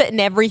proof of it and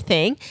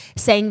everything,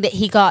 saying that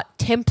he got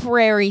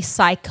temporary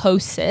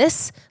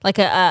psychosis, like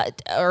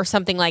or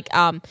something like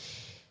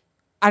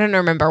I don't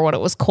remember what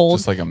it was called.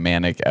 Just like a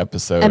manic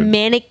episode. A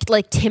manic,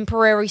 like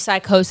temporary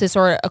psychosis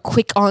or a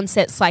quick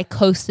onset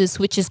psychosis,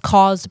 which is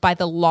caused by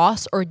the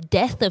loss or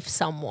death of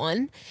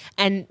someone.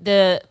 And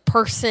the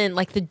person,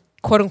 like the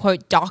quote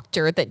unquote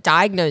doctor that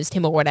diagnosed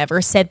him or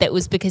whatever, said that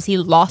was because he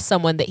lost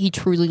someone that he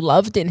truly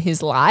loved in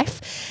his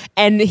life.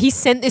 And he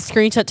sent this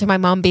screenshot to my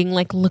mom being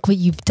like, look what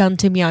you've done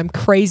to me. I'm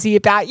crazy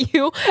about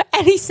you.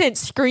 And he sent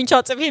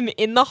screenshots of him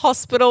in the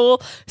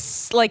hospital,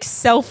 like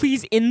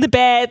selfies in the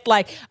bed,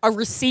 like a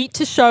receipt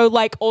to show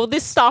like all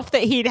this stuff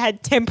that he'd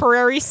had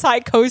temporary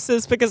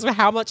psychosis because of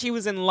how much he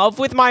was in love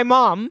with my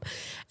mom.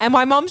 And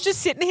my mom's just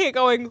sitting here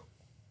going,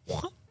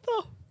 what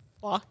the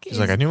fuck? She's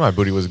like, I knew my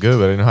booty was good,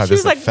 but I didn't know how She this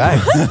was like,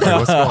 affects. Like,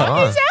 what's going what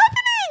on? is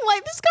happening?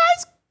 Like, this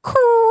guy's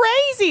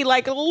crazy.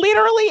 Like,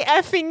 literally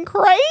effing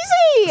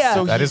crazy.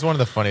 So That is one of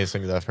the funniest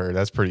things I've heard.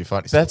 That's pretty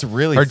funny. That's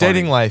really Her funny.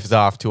 dating life is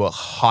off to a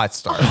hot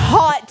start.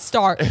 Hot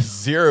start.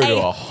 0 to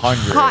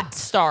 100. Hot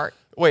start.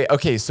 Wait,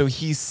 okay, so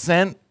he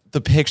sent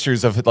the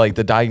pictures of like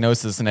the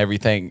diagnosis and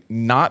everything,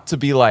 not to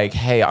be like,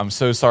 hey, I'm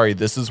so sorry,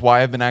 this is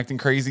why I've been acting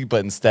crazy,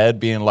 but instead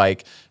being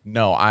like,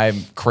 no,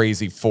 I'm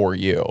crazy for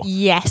you.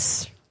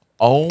 Yes.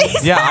 Oh,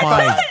 Yeah,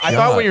 my I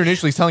thought when you were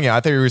initially telling it, I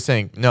thought you were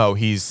saying no.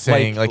 He's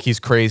saying like he's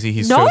crazy.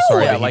 He's No. so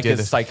sorry yeah, that he like did his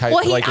this. psychiatrist.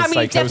 Well, he, like his I mean,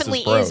 he psychosis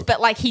definitely broke. is,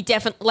 but like he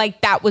definitely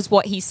like that was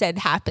what he said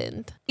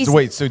happened. So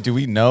wait, so do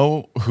we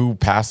know who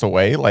passed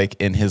away like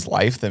in his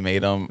life that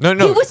made him? No,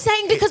 He was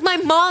saying because my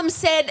mom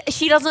said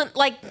she doesn't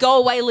like go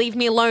away, leave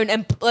me alone,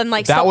 and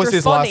like That stop was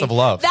his loss responding. of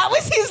love. That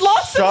was his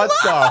loss Shut of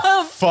love.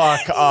 the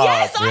fuck up.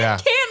 Yes, I Yeah.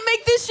 can't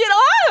make this shit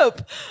up.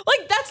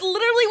 Like that's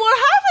literally what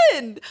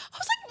happened. I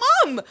was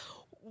like, Mom,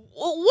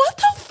 what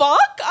the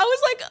fuck? I was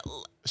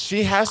like.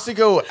 She has to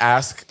go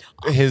ask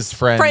his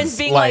friends.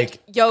 Being like,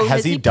 yo,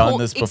 has he done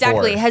pulled, this before?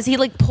 Exactly. Has he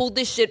like pulled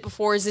this shit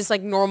before? Is this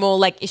like normal?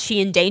 Like, is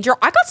she in danger?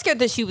 I got scared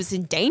that she was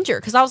in danger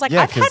because I was like,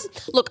 Yeah,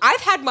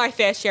 I've had my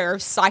fair share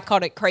of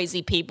psychotic,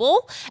 crazy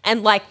people,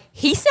 and like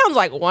he sounds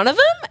like one of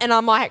them, and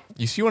I'm like,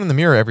 You see one in the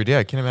mirror every day.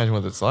 I can't imagine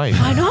what it's like.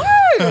 I know,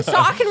 so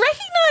I can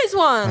recognize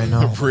one. I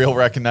know. Real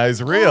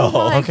recognize real.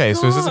 Oh my Okay,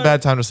 so is this a God.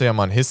 bad time to say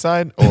I'm on his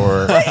side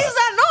or? Is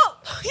that not?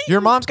 Your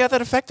mom's got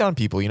that effect on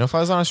people. You know, if I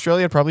was on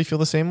Australia, I'd probably feel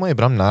the same way,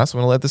 but I'm not. So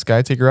I'm going to let this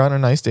guy take her out on a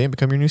nice date and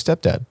become your new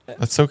stepdad.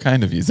 That's so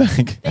kind of you,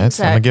 Zach. That's,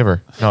 I'm a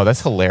giver. No,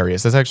 that's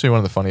hilarious. That's actually one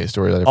of the funniest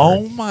stories I've ever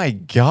Oh heard. my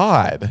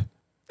god.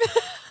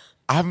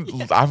 I'm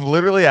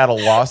literally at a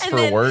loss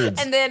for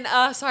words. And then,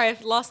 sorry,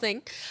 last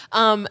thing.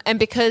 And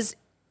because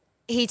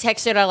he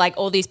texted her like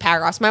all these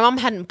paragraphs, my mom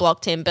hadn't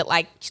blocked him, but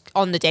like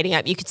on the dating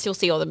app, you could still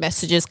see all the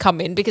messages come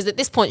in because at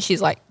this point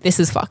she's like, this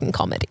is fucking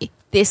comedy.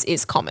 This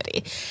is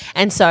comedy.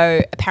 And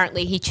so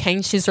apparently he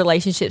changed his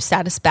relationship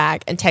status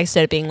back and texted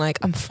her being like,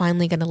 I'm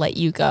finally going to let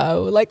you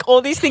go. Like all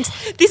these things.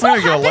 This all I'm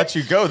gonna happened. let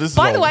you go. This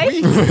By is the a way,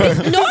 week. no, a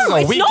it's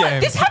not.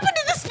 weekend. This happened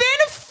in the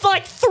span of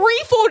like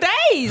 3-4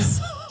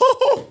 days.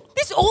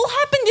 This all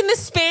happened in the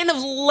span of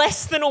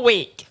less than a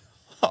week.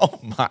 Oh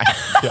my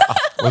god.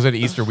 Was it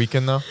Easter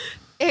weekend, though?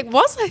 It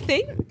was, I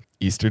think.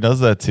 Easter does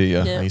that to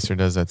you. Yeah. Easter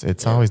does that.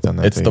 It's always done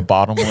that It's to the you.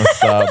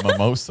 bottomless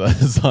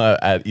mimosas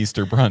at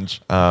Easter brunch.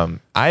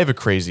 I have a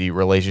crazy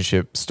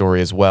relationship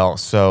story as well.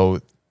 So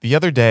the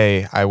other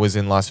day I was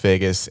in Las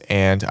Vegas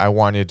and I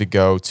wanted to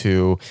go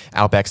to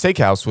Outback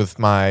Steakhouse with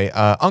my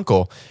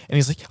uncle, and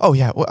he's like, "Oh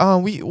yeah,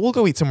 we'll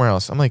go eat somewhere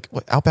else." I'm like,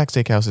 "What? Outback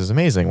Steakhouse is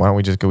amazing. Why don't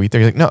we just go eat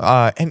there?" He's like, "No,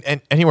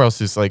 and anywhere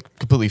else is like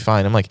completely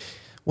fine." I'm like,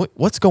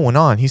 "What's going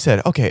on?" He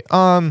said, "Okay,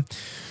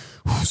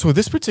 so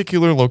this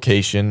particular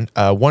location,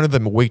 one of the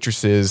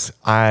waitresses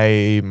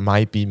I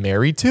might be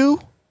married to."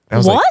 And I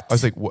was What? Like, I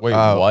was like, Wait,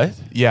 what?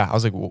 Yeah, I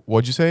was like,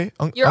 "What'd you say,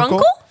 Your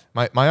uncle?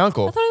 My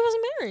uncle." I thought he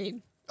wasn't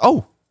married.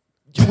 Oh,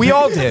 we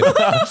all did.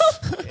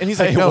 And he's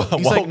like, Hey, no.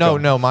 He's like, no,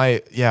 welcome. no.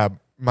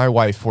 My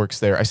wife works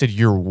there. I said,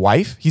 your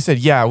wife? He said,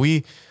 yeah,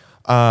 we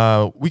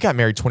got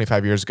married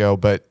 25 years ago,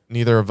 but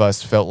neither of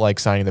us felt like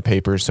signing the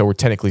papers, so we're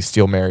technically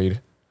still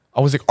married. I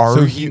was like,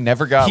 So he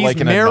never got, he's like,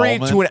 an married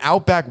annulment? to an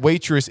Outback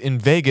waitress in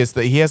Vegas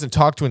that he hasn't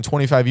talked to in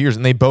 25 years,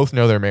 and they both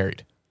know they're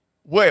married.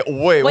 Wait,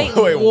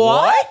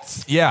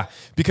 what? Yeah,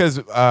 because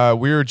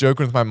we were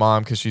joking with my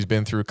mom because she's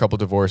been through a couple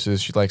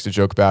divorces. She likes to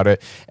joke about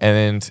it,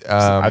 and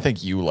I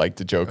think you like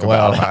to joke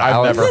well, about it.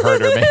 I've never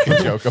heard her make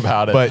a joke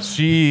about it. But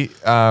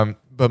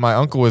but my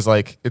uncle was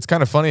like, it's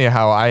kind of funny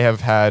how I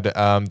have had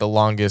the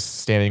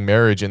longest standing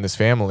marriage in this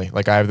family.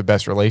 Like I have the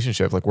best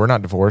relationship. Like we're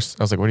not divorced.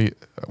 I was like, what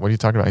are you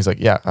talking about? He's like,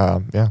 yeah,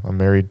 I'm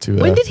married to.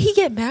 When did he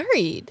get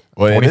married?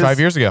 Well, it 25 is-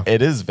 years ago.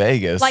 It is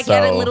Vegas. Like so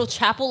at a little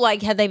chapel?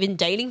 Like had they been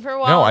dating for a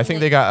while? No, I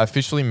think they got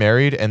officially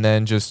married and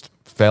then just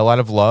fell out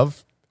of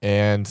love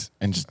and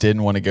just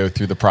didn't want to go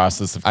through the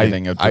process of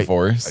getting a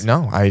divorce.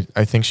 No, I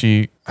think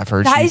she. I've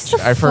heard That she. is the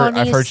I've heard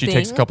funniest she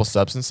takes a thing. couple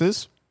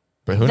substances,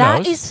 but who That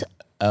knows? is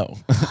Oh.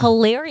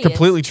 hilarious.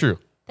 Completely true.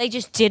 They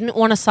just didn't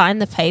want to sign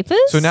the papers?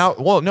 So now,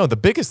 well, no, the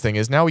biggest thing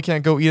is now we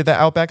can't go eat at the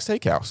Outback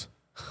Steakhouse.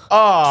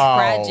 Oh,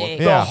 Tragic.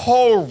 the Yeah.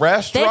 whole their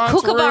restaurant.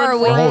 kookaburra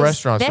wings. The whole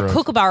restaurant's Their ruined.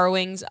 kookaburra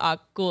wings are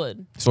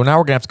good. So now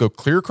we're gonna have to go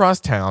clear across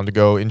town to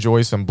go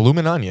enjoy some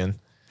bloomin' onion,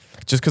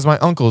 just because my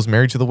uncle is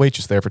married to the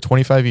waitress there for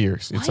 25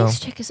 years. Why So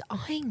is Checkers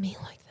eyeing me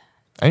like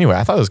that? anyway,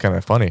 I thought it was kind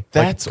of funny.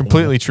 That's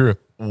completely true.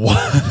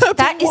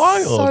 That is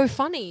wild. so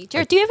funny.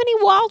 Jared, do you have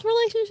any wild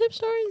relationship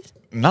stories?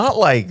 Not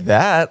like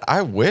that.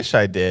 I wish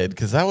I did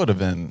because that would have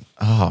been.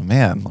 Oh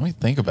man, let me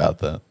think about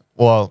that.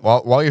 Well,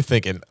 while you're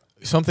thinking,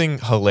 something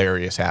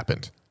hilarious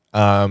happened.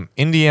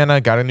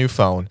 Indiana got a new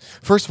phone.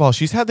 First of all,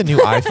 she's had the new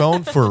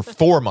iPhone for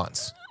 4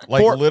 months.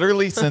 Like Four-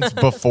 literally since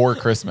before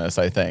Christmas,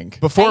 I think.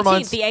 before 18th,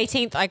 months, the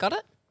 18th, I got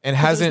it. and It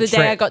hasn't was the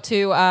day tra- I got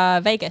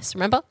to Vegas,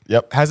 remember?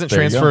 Yep. hasn't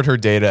There you go. transferred her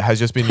data, has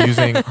just been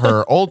using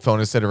her old phone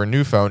instead of her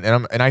new phone.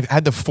 And I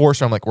had to force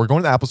her. I'm like, we're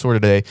going to the Apple store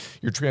today.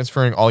 You're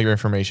transferring all your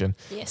information.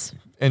 Yes.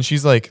 And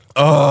she's like,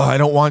 oh, I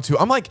don't want to.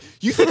 I'm like,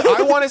 you think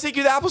I want to take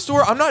you to the Apple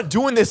store? I'm not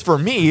doing this for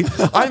me.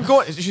 I'm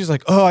going. She's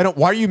like, oh, I don't.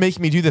 Why are you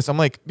making me do this? I'm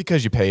like,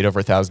 because you paid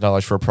over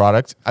 $1,000 for a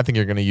product. I think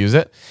you're going to use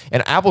it.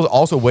 And Apple's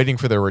also waiting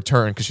for their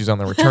return because she's on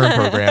the return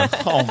program.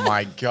 Oh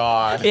my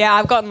god. Yeah,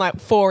 I've gotten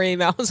like 4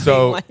 emails So-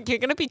 being like, you're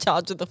going to be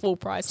charged with the full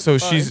price. of So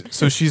the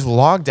phone." she's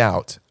logged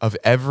out of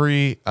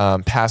every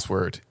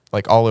password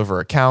like all of her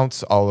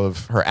accounts, all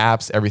of her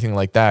apps, everything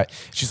like that.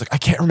 She's like, I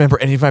can't remember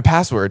any of my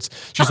passwords.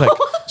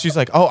 She's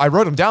like, oh, I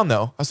wrote them down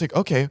though. I was like,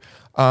 okay.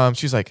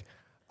 She's like,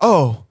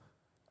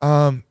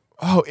 I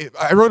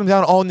wrote them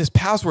down all in this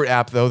password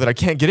app though that I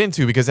can't get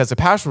into because that's a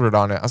password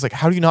on it. I was like,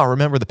 how do you not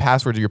remember the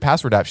password to your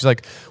password app? She's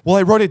like, well,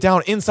 I wrote it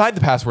down inside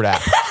the password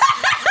app.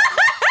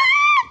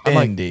 I'm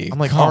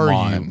like,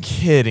 are you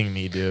kidding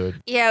me,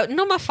 dude? Yeah,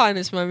 not my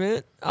finest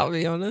moment, I'll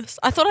be honest.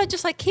 I thought I'd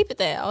just like keep it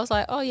there. I was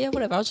like, oh yeah,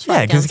 whatever. I'll just write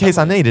it down because in case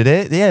I somewhere. needed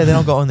it, then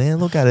I'll go in there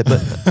and look at it.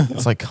 But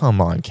it's like,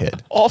 come on,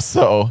 kid.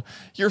 Also,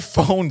 your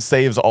phone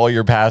saves all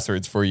your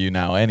passwords for you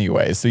now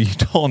anyway, so you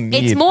don't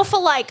need. It's more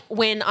for like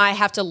when I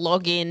have to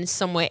log in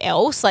somewhere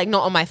else, like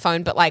not on my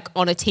phone, but like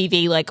on a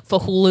TV, like for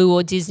Hulu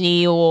or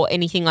Disney or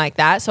anything like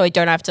that. So I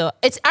don't have to.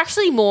 It's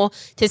actually more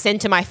to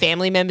send to my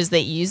family members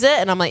that use it,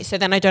 and I'm like, so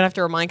then I don't have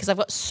to remind because I've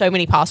got so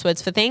many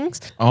passwords for things.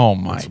 Oh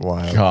my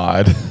wild.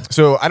 God.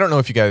 So I don't know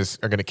if you guys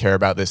are going to care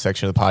about this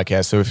section of the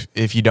podcast. So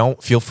if you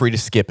don't, feel free to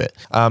skip it.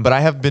 But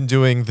I have been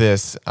doing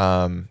this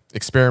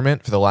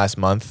experiment for the last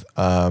month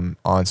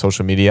on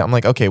social media. I'm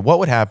like, okay, what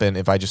would happen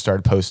if I just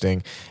started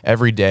posting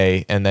every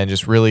day and then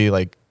just really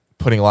like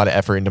putting a lot of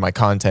effort into my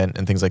content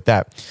and things like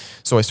that.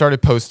 So I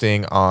started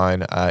posting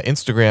on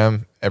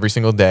Instagram every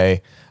single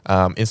day,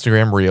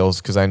 Instagram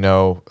Reels, because I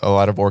know a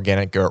lot of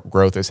organic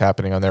growth is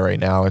happening on there right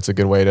now. It's a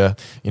good way to,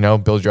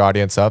 build your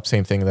audience up.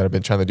 Same thing that I've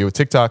been trying to do with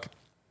TikTok.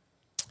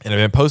 And I've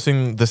been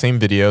posting the same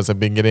videos. I've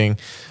been getting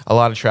a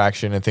lot of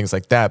traction and things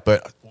like that.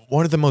 But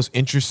one of the most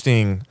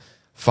interesting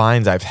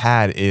finds I've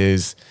had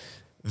is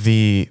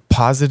the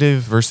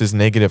positive versus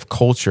negative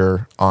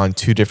culture on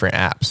two different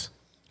apps.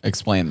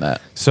 Explain that.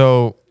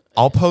 So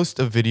I'll post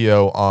a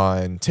video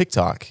on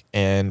TikTok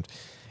and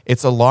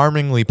it's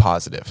alarmingly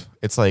positive.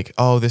 It's like,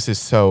 oh, this is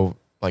so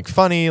like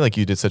funny. Like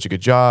you did such a good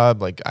job.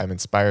 Like I'm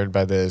inspired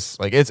by this.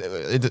 Like it's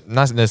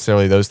not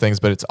necessarily those things,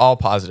 but it's all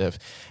positive.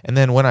 And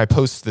then when I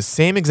post the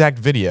same exact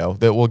video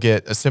that will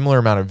get a similar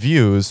amount of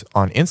views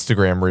on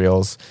Instagram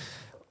Reels,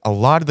 a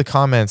lot of the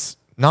comments,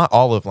 not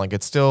all of them, like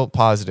it's still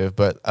positive,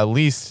 but at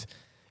least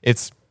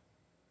it's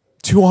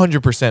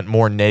 200%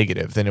 more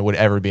negative than it would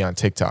ever be on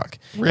TikTok.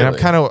 Really?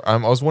 And I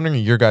was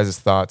wondering your guys'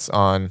 thoughts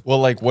on. Well,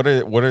 like what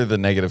are the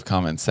negative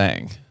comments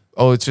saying?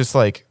 Oh, it's just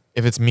like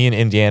if it's me and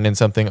Indiana and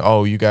something.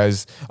 Oh, you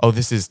guys. Oh,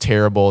 this is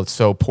terrible. It's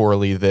so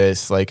poorly.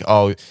 This like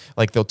oh,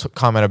 like they'll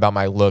comment about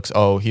my looks.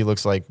 Oh, he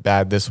looks like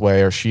bad this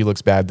way, or she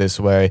looks bad this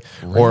way,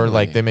 or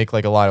like they make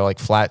like a lot of like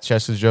flat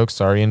chested jokes.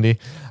 Sorry, Indy.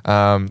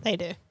 They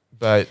do.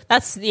 But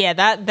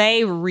that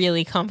they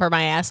really come for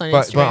my ass on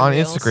Instagram. But on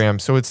Reels.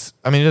 Instagram, so it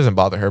doesn't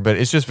bother her, but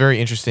it's just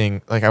very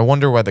interesting. Like I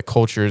wonder why the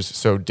culture is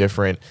so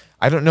different.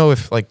 I don't know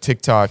if like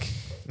TikTok,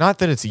 not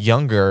that it's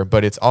younger,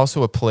 but it's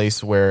also a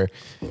place where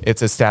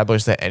it's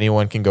established that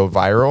anyone can go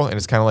viral, and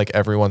it's kind of like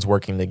everyone's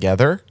working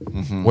together.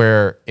 Mm-hmm.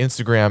 Where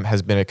Instagram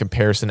has been a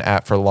comparison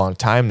app for a long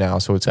time now,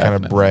 so it's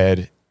kind of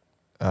bred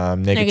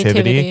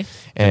negativity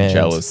and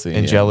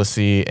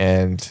jealousy,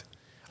 and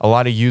a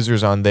lot of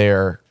users on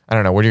there. I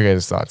don't know. What are your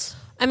guys' thoughts?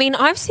 I mean,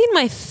 I've seen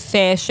my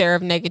fair share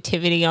of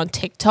negativity on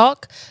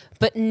TikTok,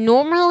 but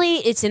normally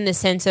it's in the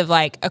sense of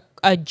like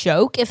a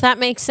joke, if that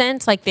makes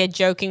sense. Like they're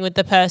joking with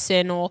the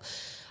person, or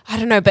I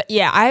don't know. But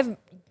yeah, I've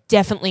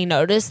definitely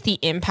noticed the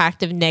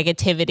impact of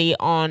negativity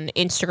on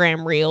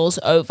Instagram Reels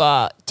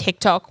over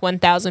TikTok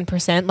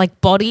 1000%.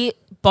 Like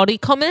body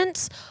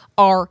comments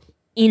are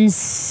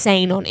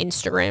insane on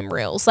Instagram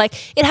Reels. Like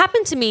it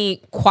happened to me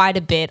quite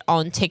a bit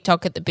on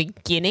TikTok at the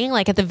beginning,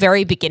 like at the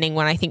very beginning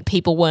when I think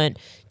people weren't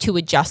too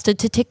adjusted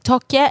to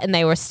TikTok yet and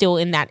they were still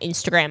in that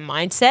Instagram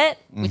mindset,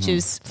 which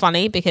is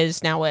funny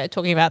because now we're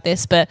talking about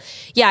this. But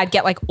yeah, I'd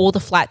get like all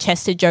the flat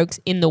chested jokes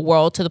in the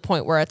world to the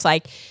point where it's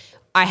like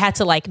I had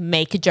to like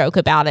make a joke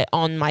about it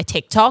on my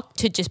TikTok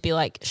to just be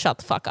like, shut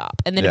the fuck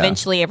up. And then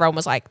eventually everyone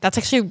was like, that's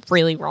actually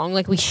really wrong.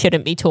 Like we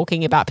shouldn't be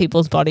talking about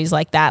people's bodies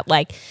like that.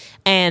 Like,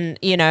 and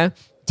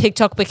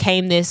TikTok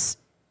became this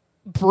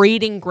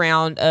breeding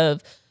ground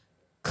of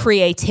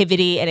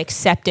creativity and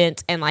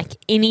acceptance, and like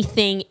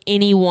anything,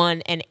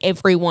 anyone and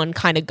everyone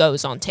kind of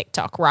goes on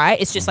TikTok, right?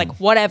 It's just like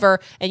whatever,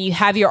 and you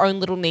have your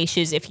own little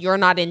niches. If you're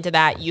not into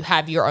that, you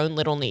have your own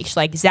little niche.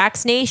 Like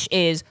Zach's niche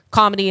is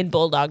comedy and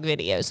bulldog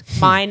videos.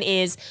 Mine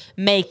is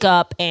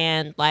makeup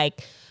and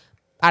like,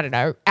 I don't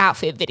know,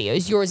 outfit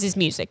videos. Yours is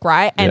music,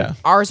 right? And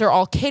ours are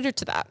all catered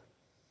to that.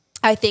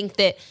 I think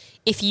that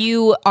if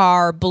you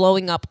are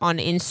blowing up on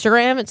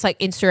Instagram, it's like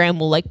Instagram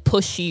will like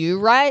push you,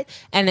 right?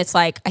 And it's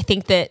like, I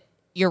think that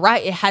you're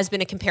right. It has been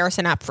a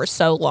comparison app for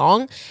so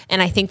long.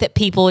 And I think that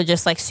people are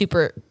just like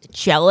super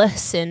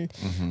jealous. And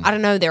I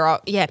don't know,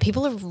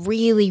 people are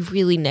really,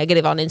 really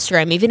negative on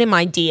Instagram. Even in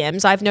my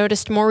DMs, I've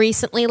noticed more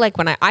recently, like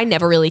when I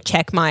never really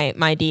check my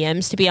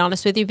DMs, to be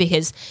honest with you,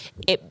 because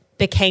it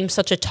became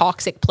such a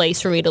toxic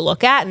place for me to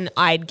look at, and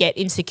I'd get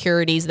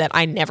insecurities that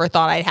I never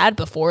thought I had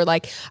before.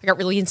 Like I got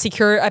really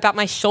insecure about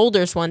my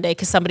shoulders one day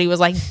because somebody was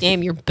like,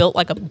 damn, you're built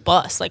like a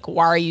bus. Like,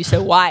 why are you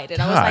so wide? And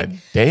I was like,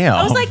 damn.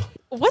 I was like,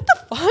 what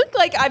the fuck?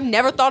 Like, I've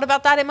never thought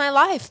about that in my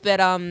life. But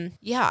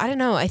yeah, I don't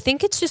know. I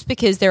think it's just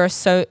because there are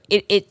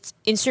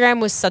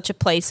Instagram was such a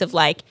place of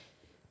like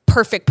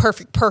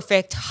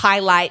perfect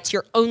highlights.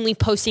 You're only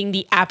posting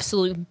the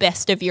absolute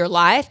best of your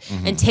life.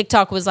 And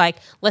TikTok was like,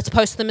 let's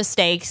post the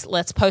mistakes,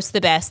 let's post the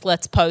best,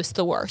 let's post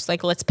the worst.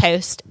 Like, let's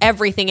post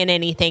everything and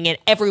anything, and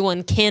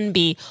everyone can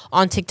be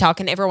on TikTok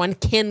and everyone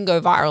can go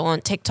viral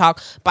on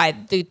TikTok by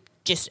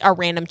just a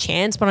random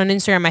chance. But on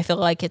Instagram, I feel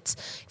like it's,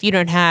 if you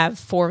don't have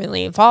 4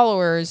 million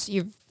followers,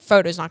 your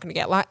photo's not going to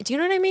get liked. Do you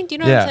know what I mean? Do you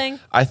know what I'm saying?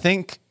 I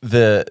think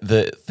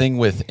the thing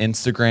with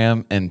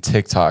Instagram and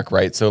TikTok,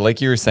 right? So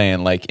like you were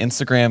saying, like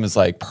Instagram is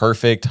like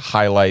perfect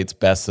highlights,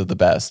 best of the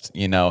best,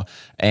 you know?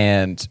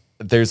 And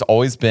there's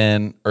always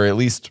been, or at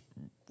least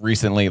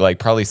recently, like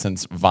probably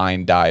since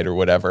Vine died or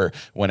whatever,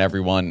 when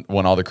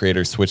all the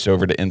creators switched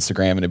over to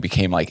Instagram and it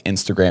became like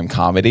Instagram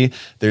comedy,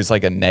 there's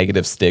like a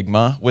negative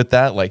stigma with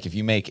that. Like if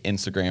you make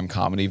Instagram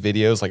comedy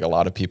videos, like a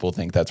lot of people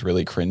think that's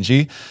really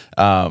cringy.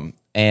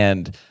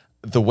 And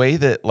the way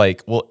that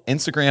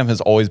Instagram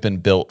has always been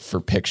built for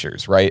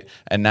pictures, right?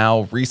 And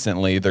now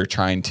recently they're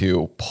trying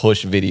to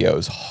push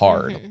videos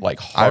hard, like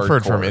hardcore. I've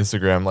heard from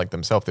Instagram like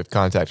themselves, they've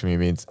contacted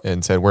me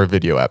and said, we're a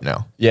video app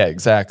now. Yeah,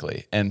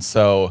 exactly. And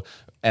so,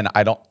 and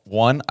I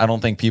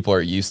don't think people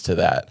are used to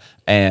that.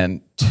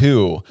 And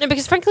 2, No,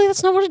 because frankly,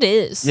 that's not what it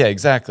is. yeah,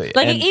 exactly.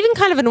 Like, And- it even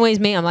kind of annoys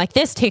me. I'm like,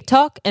 there's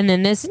TikTok and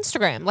then there's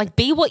Instagram. Like,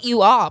 be what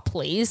you are,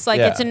 please. Like,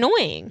 Yeah. it's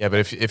annoying. Yeah, but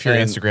if you're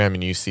And- Instagram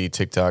and you see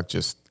TikTok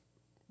just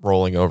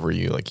rolling over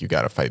you, like you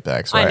got to fight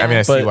back. So I know. I mean,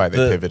 I see But why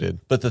they pivoted.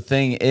 But the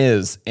thing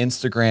is,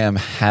 Instagram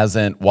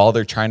hasn't, while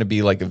they're trying to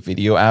be like a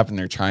video app and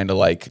they're trying to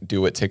like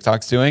do what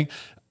TikTok's doing,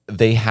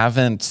 they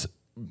haven't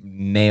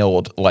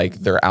nailed like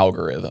their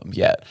algorithm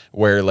yet,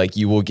 where like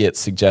you will get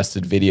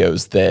suggested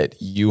videos that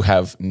you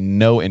have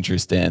no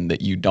interest in,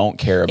 that you don't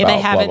care Yeah, about,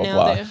 they haven't nailed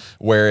blah. it.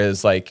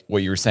 Whereas like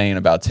what you were saying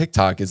about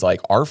TikTok is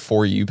like our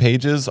For You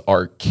pages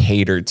are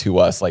catered to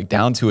us like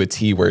down to a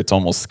T, where it's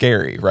almost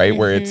scary, right?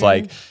 Where it's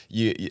like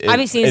I've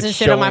been seeing some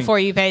shit on my For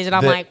You page and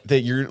I'm like,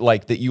 that you're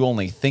like, that you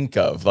only think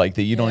of, like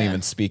that you don't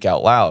even speak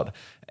out loud.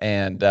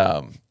 And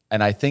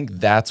I think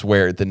that's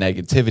where the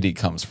negativity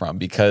comes from,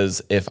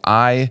 because if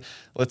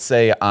let's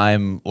say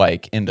I'm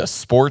like into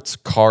sports,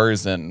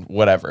 cars, and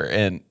whatever,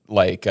 and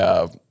like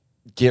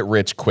get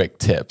rich quick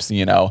tips,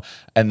 you know,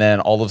 and then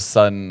all of a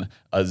sudden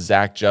a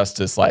Zach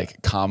Justice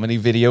like comedy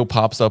video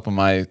pops up on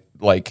my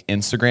like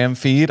Instagram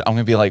feed, I'm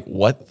gonna be like,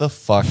 what the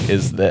fuck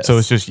is this? So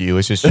it's just you.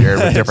 It's just shared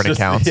with It's different just-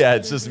 accounts. Yeah,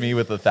 it's just me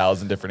with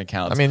 1,000 different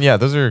accounts. I mean, yeah,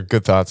 those are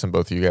good thoughts on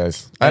both of you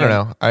guys. I don't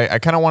know. I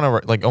kind of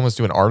want to like almost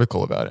do an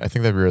article about it. I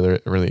think that'd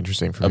be really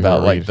interesting for me about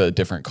to like read. the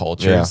different Yeah,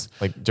 cultures.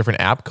 like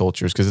different app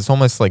cultures, because it's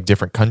almost like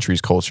different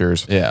countries'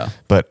 cultures. Yeah.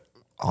 But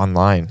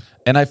online.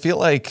 And I feel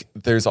like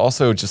there's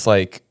also just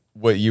like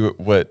what you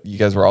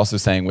guys were also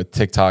saying with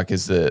TikTok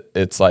is that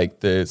it's like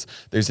there's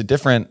a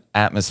different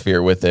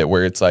atmosphere with it,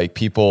 where it's like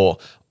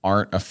people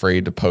aren't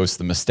afraid to post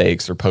the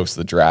mistakes or post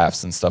the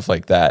drafts and stuff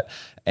like that.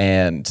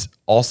 And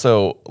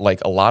also like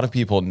a lot of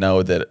people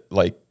know that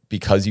like,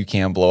 because you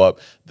can blow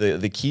up,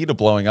 the key to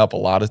blowing up a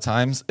lot of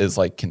times is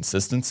like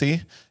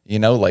consistency. You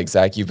know, like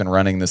Zach, you've been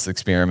running this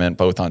experiment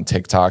both on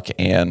TikTok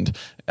and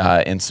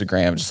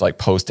Instagram, just like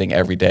posting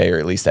every day or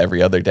at least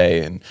every other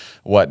day and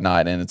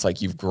whatnot. And it's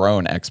like you've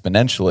grown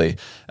exponentially.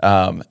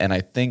 And I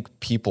think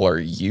people are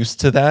used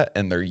to that,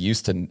 and they're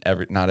used to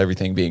not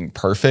everything being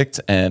perfect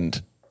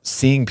and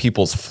seeing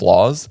people's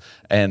flaws,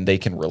 and they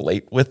can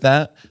relate with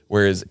that.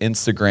 Whereas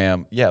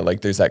Instagram, yeah,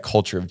 like there's that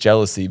culture of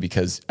jealousy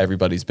because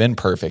everybody's been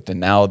perfect, and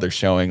now they're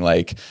showing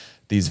like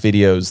these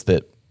videos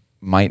that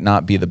might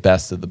not be the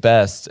best of the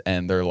best,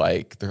 and they're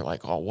like,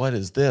 oh, what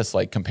is this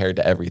like compared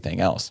to everything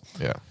else?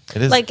 Yeah.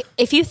 It is like,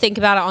 if you think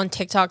about it on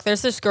TikTok,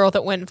 there's this girl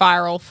that went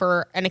viral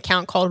for an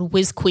account called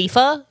Wiz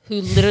Khalifa,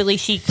 who literally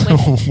she went,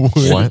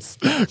 What?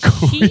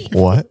 she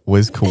What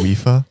was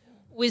Khalifa?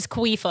 Wiz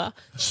Khalifa.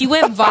 She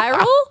went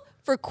viral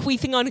for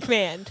queefing on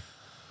command.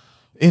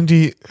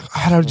 Indy,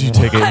 how did you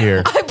take it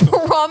here? I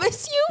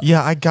promise you.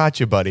 Yeah, I got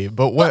you, buddy.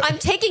 But what? I'm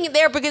taking it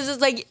there because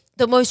it's like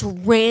the most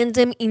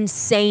random,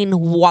 insane,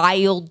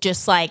 wild,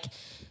 just like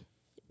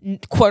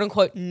quote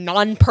unquote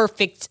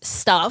non-perfect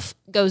stuff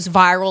goes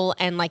viral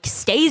and like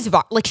stays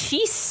viral. Like,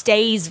 she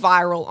stays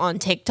viral on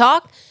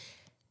TikTok.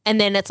 And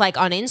then it's like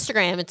on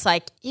Instagram, it's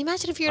like,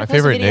 imagine if you were to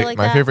post a video like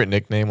that. My favorite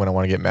nickname when I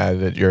want to get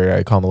mad at Jared,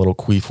 I call him a little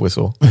queef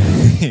whistle.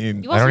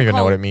 You I also don't even know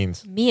call what it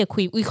means. Me a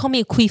queef. We call me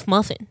a queef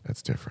muffin.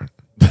 That's different.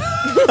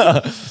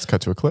 Let's cut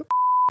to a clip.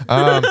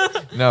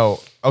 No.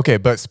 Okay,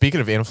 but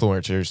speaking of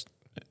influencers,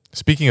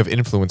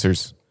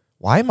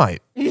 why am I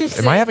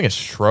having a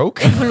stroke?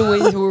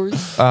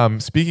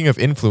 Speaking of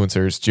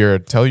influencers,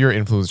 Jared, tell your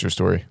influencer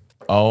story.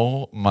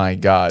 oh my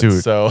God.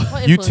 Dude. So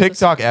What You influencers?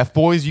 TikTok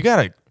F-boys, you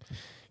got to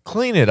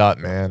clean it up,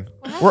 man.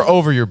 We're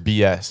over your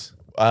BS.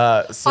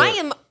 so I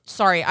am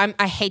sorry.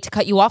 I hate to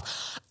cut you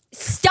off.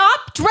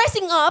 Stop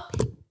dressing up.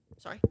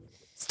 Sorry.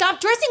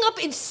 Stop dressing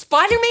up in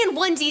Spider-Man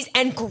onesies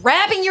and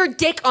grabbing your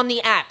dick on the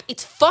app.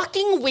 It's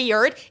fucking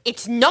weird.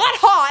 It's not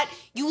hot.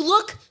 You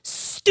look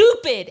stupid.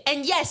 stupid.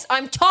 And yes,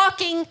 I'm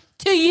talking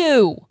to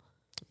you.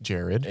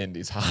 Jared.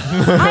 Indy's hot.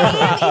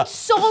 I am. It's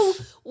so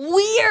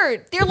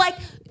weird. They're like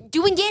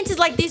doing dances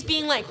like this,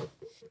 being like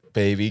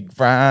Baby,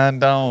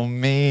 grind on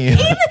me. in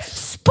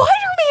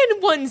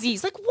Spider-Man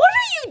onesies. Like, what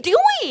are you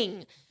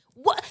doing?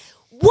 What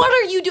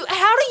are you doing?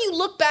 How do you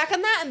look back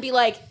on that and be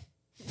like,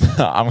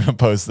 I'm going to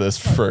post this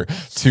for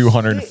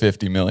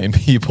 250 million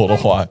people to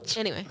watch.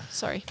 anyway,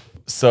 sorry.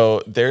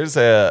 So there's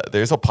a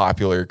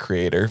popular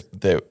creator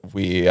that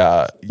we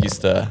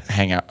used to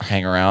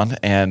hang around,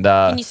 and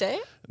Can you say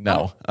it?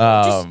 no,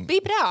 Just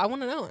beep it out. I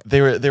want to know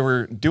it. they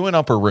were doing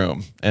up a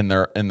room in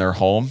their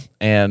home,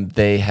 and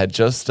they had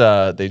just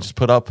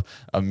put up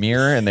a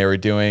mirror, and they were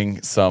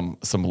doing some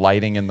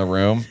lighting in the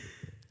room.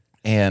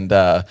 And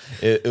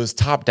it was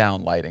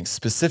top-down lighting,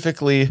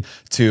 specifically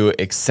to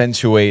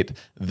accentuate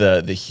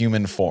the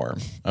human form.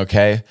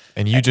 Okay,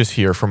 And you just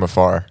hear from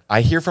afar.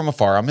 I hear from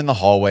afar. I'm in the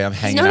hallway. I'm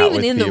hanging not out even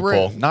with in the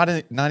people. room.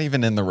 Not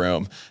even in the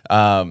room.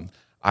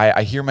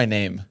 I hear my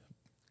name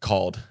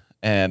called,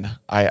 and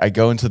I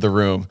go into the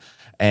room,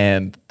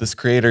 and this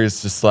creator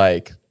is just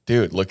like,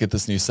 dude, look at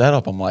this new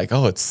setup. I'm like,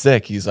 oh, it's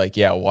sick. He's like,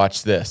 yeah,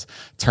 watch this.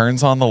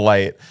 Turns on the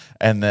light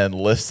and then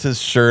lifts his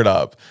shirt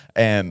up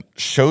and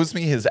shows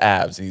me his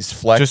abs. He's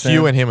flexing. Just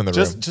you and him in the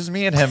room. Just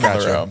me and him in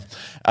the room.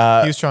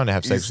 He was trying to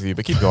have sex with you,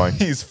 but keep going.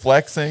 He's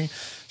flexing,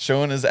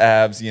 showing his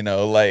abs,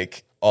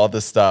 like all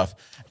this stuff.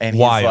 And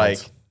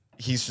Wild.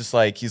 he's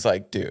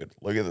like, dude,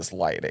 look at this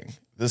lighting.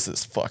 This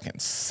is fucking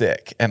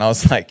sick. And I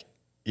was like,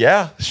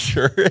 yeah,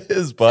 sure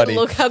is, buddy.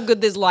 Look how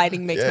good this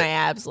lighting makes my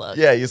abs look.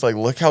 Yeah, he's like,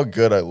 look how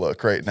good I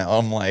look right now.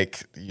 I'm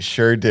like, you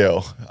sure do.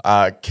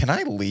 Can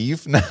I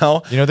leave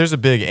now? There's a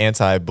big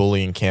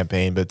anti-bullying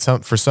campaign, but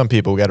for some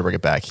people, we got to bring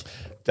it back.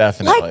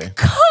 Definitely. Like,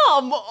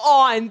 come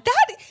on.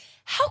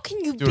 How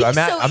can you be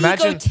so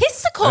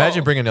egotistical?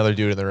 Imagine bringing another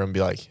dude in the room and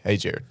be like, hey,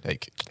 Jared,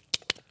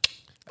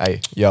 hey,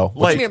 yo.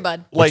 Come here,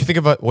 bud. What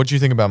you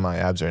think about my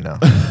abs right now?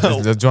 Do you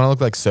want to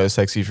look like so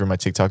sexy for my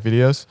TikTok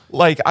videos?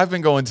 Like, I've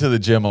been going to the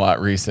gym a lot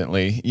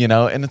recently,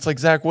 and it's like,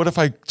 Zach, what if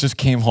I just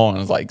came home and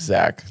was like,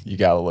 Zach, you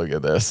got to look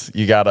at this.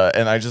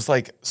 And I just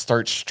like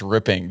start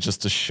stripping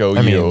just to show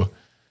you.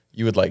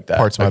 You would like that.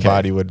 Parts of my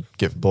body would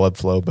get blood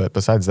flow, but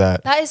besides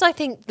that. That is, I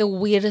think, the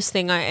weirdest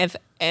thing I have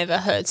ever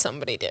heard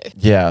somebody do.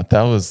 Yeah,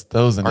 that was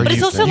an But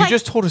it's also you like,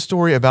 just told a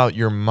story about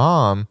your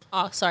mom.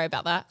 oh, sorry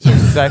about that.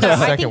 That's the I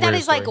second think that weird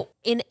is like story.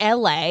 in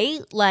LA,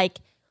 like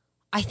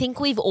I think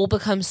we've all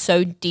become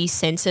so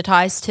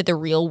desensitized to the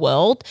real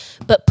world.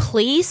 But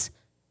please,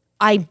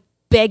 I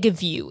beg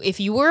of you, if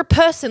you were a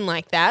person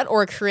like that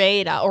or a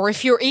creator, or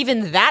if you're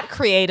even that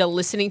creator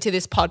listening to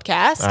this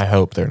podcast, I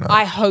hope they're not.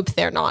 I hope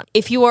they're not.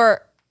 If you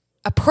are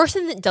a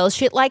person that does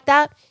shit like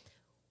that,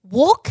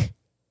 walk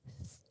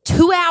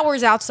 2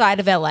 hours outside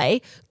of LA,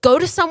 go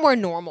to somewhere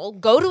normal,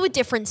 go to a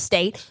different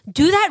state,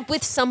 do that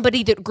with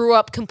somebody that grew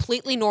up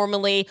completely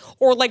normally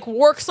or like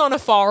works on a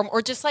farm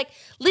or just like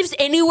lives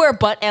anywhere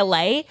but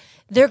LA.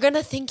 They're going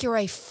to think you're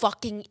a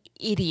fucking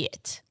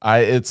idiot.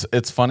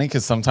 It's funny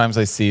because sometimes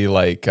I see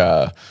like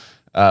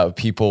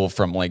people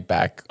from like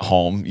back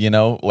home,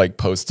 like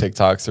post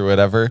TikToks or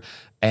whatever.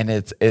 And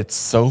it's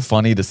so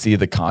funny to see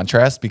the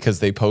contrast because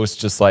they post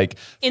just like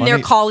in their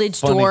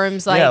college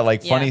dorms,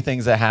 funny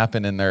things that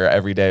happen in their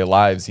everyday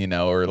lives,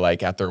 or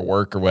like at their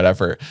work or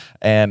whatever.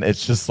 And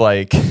it's just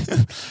like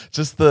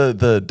just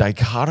the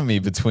dichotomy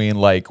between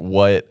like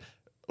what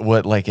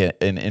like an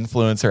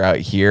influencer out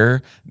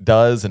here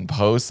does and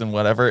posts and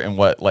whatever, and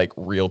what like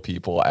real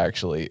people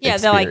actually they're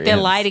like, their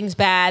experience. lighting's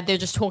bad, they're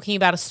just talking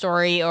about a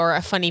story or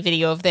a funny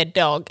video of their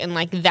dog, and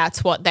like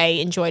that's what they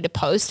enjoy to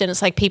post. And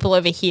it's like people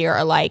over here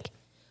are like,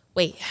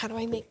 wait, how do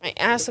I make my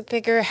ass look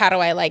bigger? How do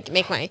I like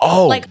make my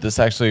this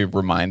actually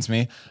reminds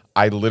me.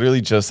 I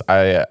literally just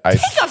I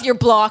take off your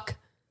block.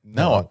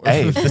 No,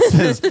 hey,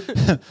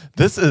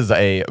 this is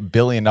a $1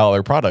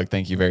 billion product.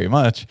 Thank you very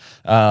much.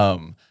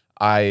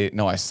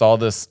 I saw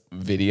this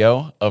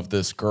video of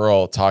this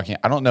girl talking.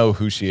 I don't know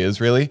who she is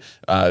really,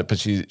 but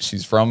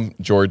she's from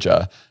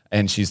Georgia,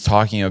 and she's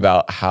talking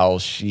about how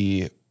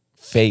she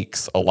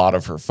fakes a lot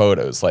of her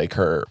photos, like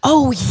her.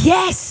 Oh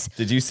yes.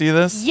 Did you see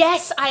this?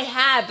 Yes, I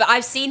have.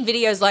 I've seen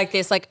videos like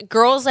this. Like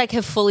girls like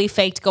have fully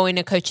faked going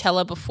to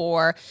Coachella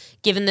before,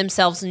 given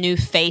themselves new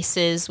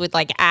faces with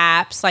like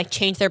apps, like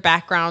change their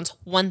backgrounds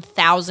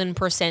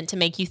 1000% to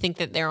make you think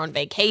that they're on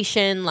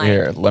vacation. Like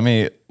here, let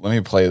me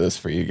play this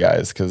for you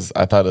guys because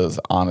I thought it was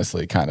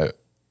honestly kind of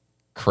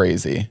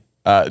crazy.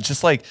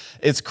 Just like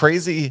it's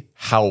crazy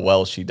how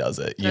well she does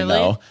it. You Really?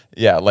 know?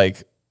 Yeah.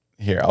 Like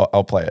here,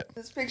 I'll play it.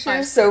 This picture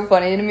is so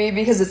funny to me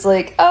because it's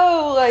like,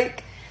 oh,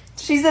 like,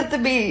 she's at the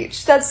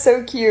beach. That's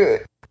so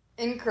cute.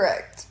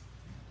 Incorrect.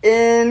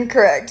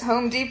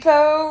 Home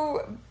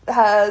Depot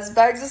has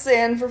bags of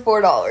sand for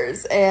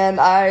 $4.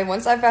 And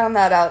once I found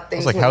that out, I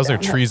things was like, went how's there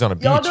downhill. trees on a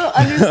beach? Y'all don't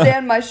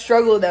understand my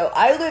struggle, though.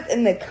 I live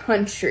in the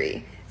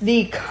country.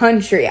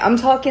 I'm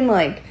talking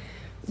like...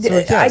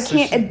 I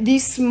can't. The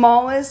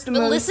smallest,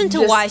 most listen to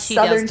just why she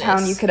southern does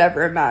town this. you could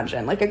ever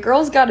imagine. Like a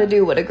girl's got to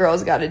do what a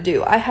girl's got to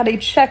do. I had a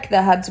check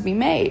that had to be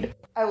made.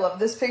 I love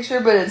this picture,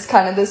 but it's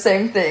kind of the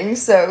same thing.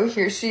 So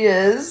here she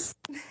is.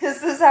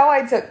 This is how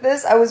I took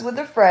this. I was with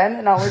a friend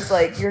and I was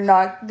like, you're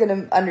not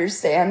going to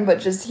understand, but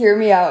just hear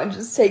me out and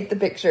just take the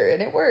picture.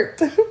 And it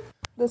worked.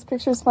 This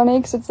picture's funny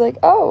because it's like,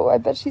 oh, I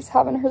bet she's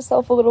having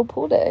herself a little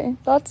pool day.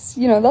 That's,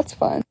 that's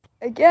fun.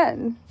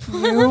 Again,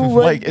 you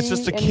would Like, it's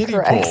just a kiddie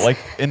incorrect. pool, like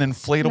an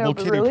inflatable No, but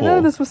kiddie really, pool.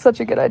 though, this was such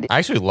a good idea. I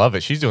actually love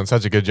it. She's doing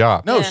such a good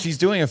job. No, Yeah. she's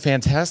doing a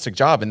fantastic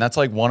job, and that's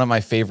like one of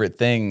my favorite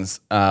things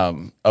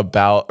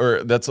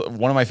that's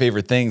one of my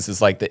favorite things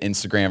is like the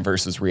Instagram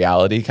versus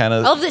reality kind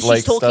of. I love that she's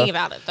like, talking stuff.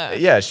 about it, though.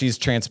 Yeah, she's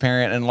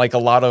transparent, and like a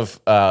lot of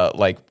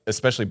like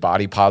especially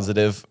body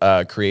positive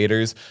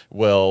creators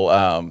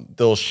will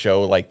they'll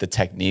show like the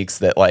techniques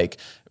that like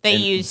They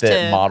use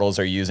that to- models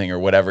are using or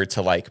whatever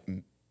to like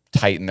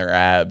tighten their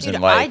abs Dude,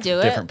 and like I do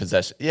it. different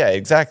possessions. Yeah,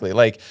 exactly.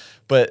 Like,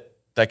 but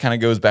that kind of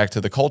goes back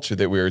to the culture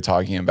that we were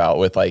talking about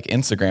with like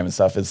Instagram and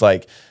stuff. It's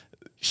like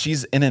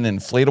she's in an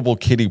inflatable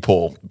kiddie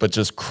pool, but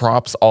just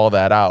crops all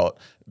that out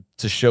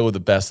to show the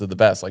best of the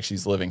best. Like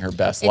she's living her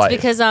best It's life.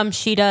 because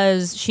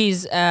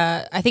she's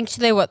I think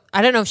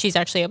I don't know if she's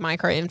actually a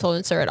micro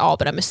influencer at all,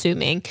 but I'm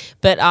assuming.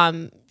 But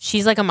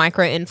she's like a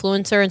micro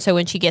influencer, and so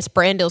when she gets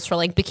brand deals for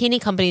like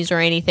bikini companies or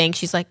anything,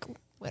 she's like,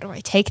 where do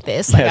I take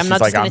this? Like, Yeah, I'm not she's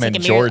just like, going to I'm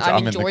take in a mirror. Georgia.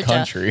 I'm in the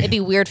country. It'd be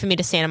weird for me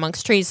to stand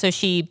amongst trees. So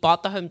she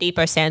bought the Home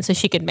Depot stand so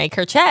she could make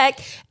her check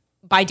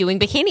by doing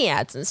bikini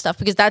ads and stuff,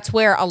 because that's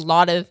where a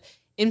lot of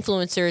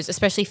influencers,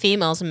 especially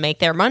females, make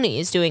their money,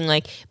 is doing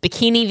like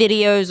bikini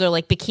videos or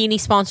like bikini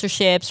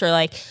sponsorships or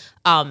like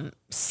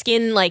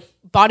skin like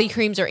body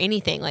creams or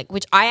anything, like,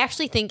 which I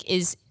actually think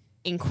is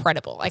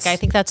incredible. Like, I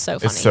think that's so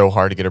funny. It's so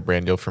hard to get a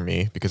brand deal for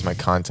me because my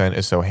content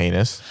is so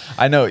heinous.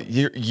 I know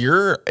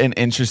you're an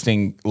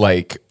interesting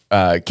like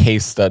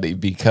case study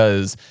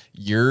because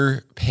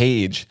your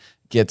page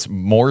gets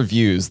more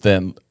views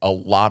than a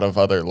lot of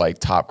other like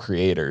top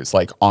creators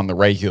like on the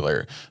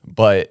regular,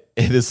 but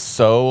it is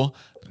so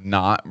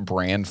not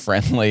brand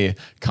friendly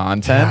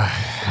content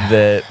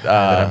that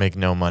That I make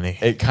no money.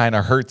 it kind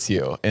of hurts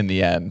you in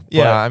the end.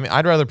 Yeah, I mean,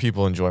 I'd rather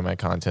people enjoy my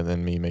content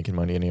than me making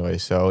money anyway,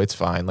 so it's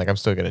fine. Like, I'm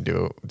still gonna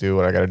do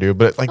what I gotta do,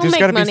 but like, We'll there's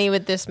make gotta money be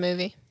with this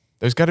movie.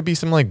 there's gotta be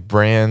some like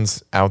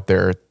brands out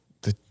there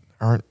that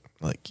aren't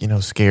like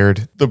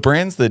scared. The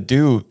brands that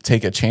do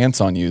take a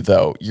chance on you,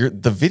 though,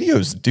 the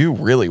videos do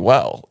really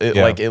well.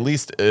 Yeah. Like at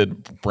least a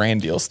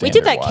brand deal We standard.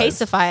 did that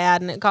Caseify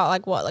ad and it got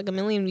like what, like 1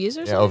 million views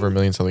or Yeah, something? over 1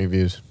 million something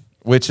views.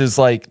 Which is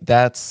like,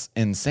 that's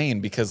insane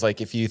because like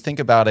if you think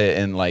about it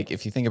and like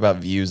if you think about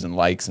views and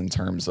likes in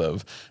terms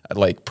of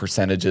like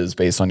percentages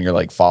based on your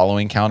like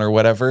following count or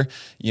whatever,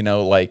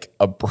 like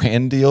a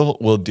brand deal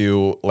will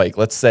do like,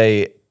 let's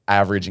say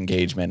average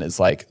engagement is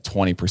like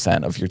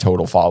 20% of your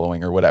total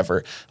following or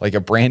whatever. Like a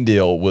brand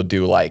deal will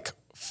do like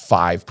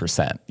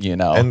 5%,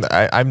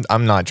 And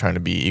I'm not trying to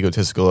be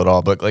egotistical at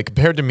all, but like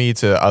compared to me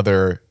to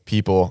other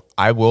people,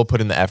 I will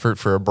put in the effort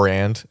for a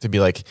brand to be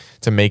like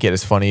to make it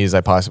as funny as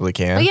I possibly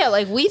can. Oh yeah,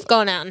 like we've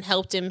gone out and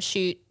helped him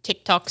shoot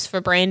TikToks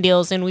for brand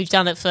deals, and we've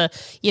done it for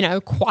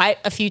quite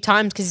a few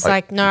times because he's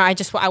like, no,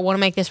 I want to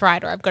make this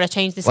right, or I've got to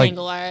change this Like,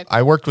 angle. Or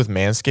I worked with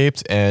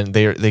Manscaped, and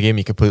they gave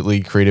me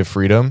completely creative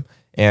freedom.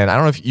 And I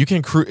don't know if you can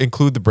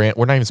include the brand.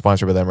 We're not even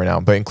sponsored by them right now,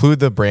 but include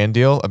the brand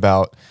deal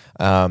about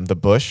the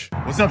bush.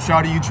 What's up,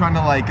 Shawty? You trying to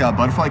like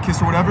butterfly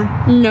kiss or whatever?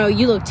 No,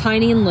 you look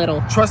tiny and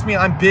little. Trust me,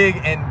 I'm big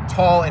and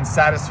tall and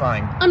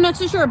satisfying. I'm not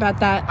so sure about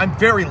that. I'm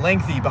very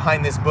lengthy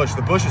behind this bush.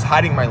 The bush is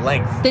hiding my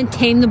length. Then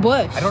tame the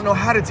bush. I don't know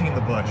how to tame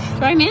the bush.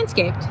 Try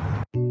Manscaped.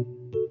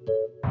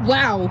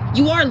 Wow,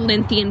 you are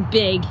lengthy and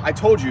big. I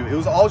told you, it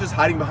was all just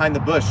hiding behind the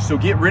bush. So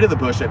get rid of the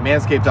bush at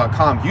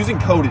manscaped.com using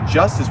code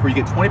JUSTICE where you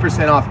get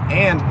 20% off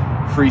and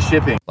free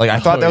shipping. Like, I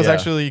thought that was yeah.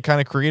 actually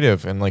kind of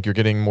creative, and like you're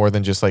getting more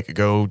than just like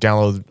go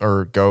download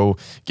or go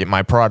get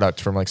my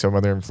product from like some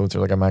other influencer.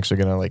 Like, I'm actually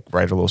gonna like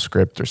write a little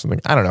script or something.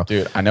 I don't know.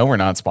 Dude, I know we're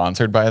not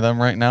sponsored by them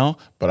right now,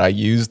 but I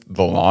used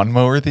the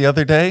lawnmower the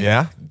other day.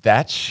 Yeah?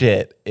 That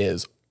shit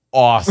is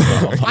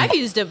awesome. I've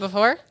used it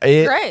before.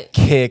 It Great.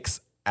 kicks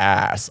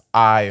ass.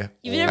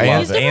 You've never And-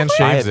 used it and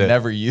before? I shaves had it.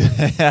 never used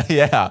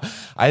yeah.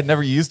 I had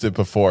never used it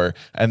before.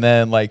 And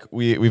then like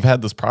we've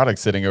had this product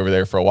sitting over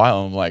there for a while.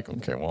 And I'm like,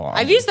 okay, well,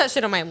 I've used that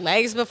shit on my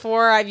legs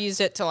before. I've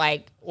used it to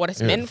like what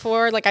it's meant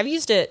for. Like I've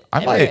used it.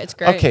 I'm everywhere. like, It's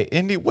great. okay,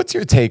 Indy, what's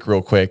your take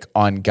real quick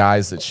on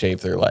guys that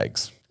shave their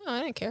legs? Oh, I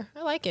don't care.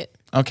 I like it.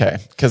 Okay,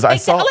 because I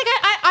saw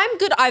I'm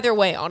good either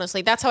way,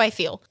 honestly. That's how I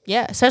feel.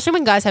 Yeah, especially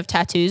when guys have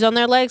tattoos on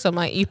their legs. I'm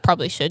like, you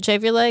probably should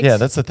shave your legs. yeah,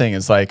 that's the thing.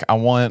 Is like I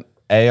want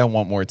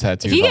more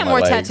tattoos. if you on get my more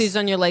legs. tattoos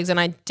on your legs, then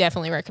I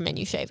definitely recommend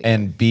you shaving.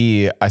 And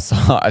B, I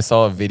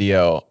saw a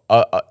video.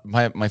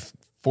 My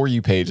For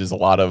You page is a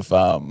lot of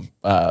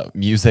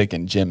music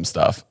and gym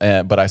stuff,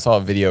 but I saw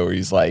a video where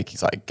he's like,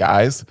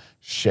 guys,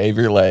 shave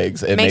your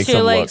legs. It makes makes your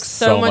them look legs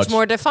so much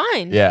more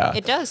defined. Yeah.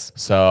 it does.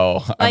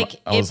 So Like,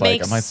 I was it like,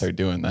 makes- I might start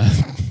doing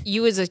that.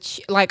 You as a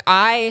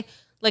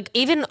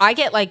I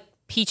get like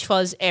peach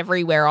fuzz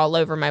everywhere all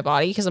over my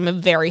body because I'm a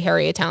very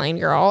hairy Italian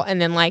girl,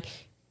 and then like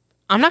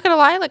I'm not gonna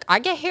lie, like I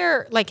get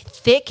hair, like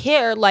thick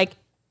hair, like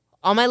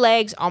on my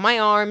legs, on my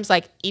arms,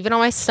 like even on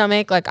my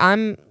stomach. Like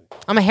I'm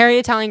a hairy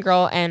Italian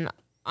girl, and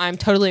I'm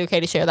totally okay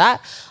to share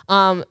that.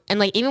 And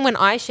like even when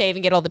I shave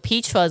and get all the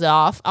peach fuzz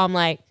off, I'm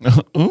like,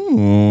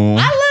 Ooh.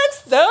 I look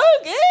so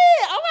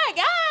good. Oh my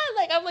god!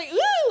 Like I'm like,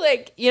 ooh,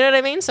 like you know what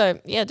I mean. So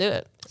yeah, do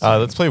it.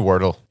 Let's play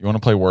Wordle. You want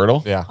to play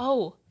Wordle? Yeah.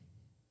 Oh,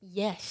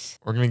 yes.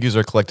 We're going to use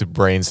our collective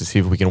brains to see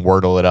if we can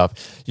Wordle it up.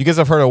 You guys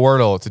have heard of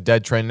Wordle. It's a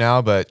dead trend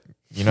now, but,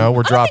 you know,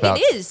 we're I don't dropouts. think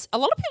it is. A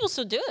lot of people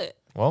still do it.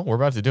 Well, we're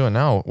about to do it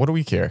now. What do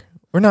we care?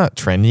 We're not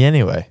trendy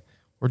anyway.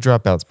 We're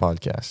Dropouts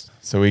podcast.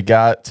 So we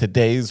got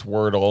today's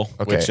Wordle,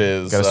 Okay. which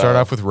is... Got to start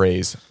off with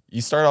raise.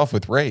 You start off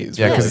with raise.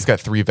 Yeah, because really? it's got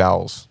 3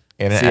 vowels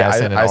and an See, S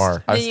and an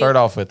R. I Then you- start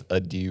off with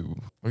adieu.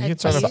 Well, you can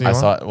start I off if you I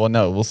want. saw. Well,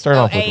 no, we'll start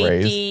off with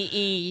raise.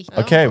 A-D-E.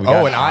 Okay, we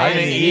got Oh, an I and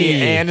an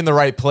E and in the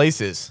right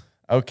places.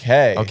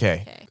 Okay.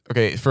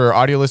 Okay. For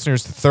audio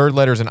listeners, the third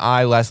letter is an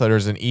I, last letter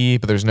is an E,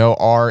 but there's no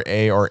R,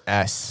 A, or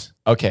S.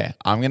 Okay.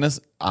 I'm going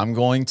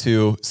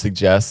to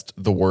suggest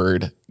the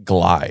word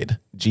glide.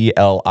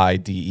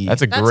 Glide. That's a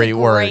That's a great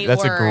word. great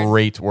That's a word.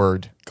 great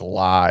word.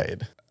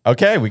 glide.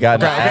 Okay, we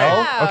got an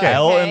L. Okay.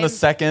 L in Okay.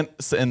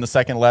 the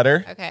second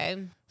letter. Okay.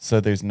 So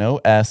there's no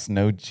S,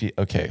 no G.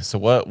 Okay. So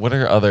what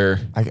are other?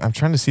 I'm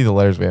trying to see the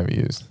letters we haven't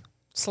used.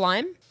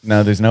 Slime.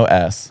 No, there's no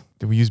S.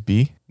 Did we use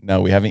B? No,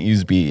 we haven't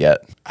used B yet.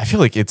 I feel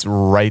like it's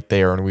right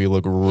there and we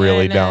look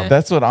really no. dumb.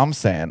 That's what I'm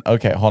saying.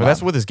 Okay, hold But on.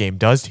 that's what this game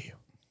does to you.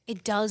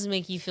 It does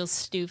make you feel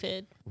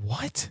stupid.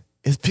 What?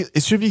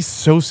 It should be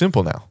so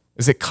simple now.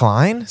 Is it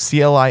Klein?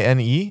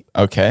 C-L-I-N-E?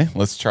 Okay,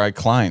 let's try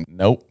Klein.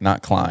 Nope,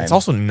 not Klein. It's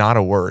also not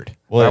a word.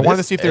 well, I it wanted to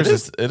is- see if there's it a-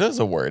 is, it is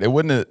a word. It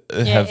wouldn't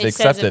Yeah, have it says if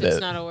accepted it's it.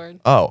 not a word.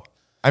 Oh.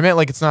 I meant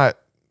like it's not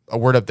a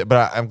word up there,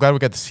 but I'm glad we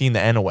got the C and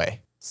the N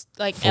away. It's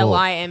like Full.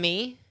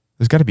 L-I-M-E.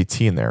 There's got to be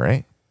T in there,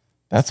 right?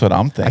 That's what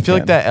I'm thinking. I feel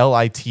like that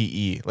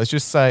L-I-T-E. Let's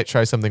just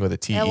try something with a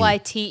T-E.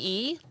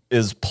 L-I-T-E.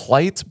 is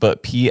plight,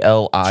 but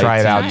P-L-I-T. Try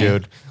it out,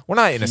 dude. We're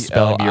not in a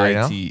spelling bee right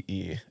now.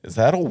 P-L-I-T-E. Is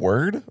that a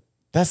word?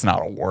 That's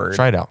not a word.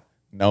 Try it out.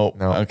 Nope.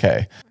 No.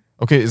 Okay.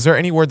 Okay, is there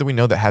any word that we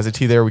know that has a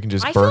T there we can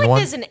just I feel burn like one?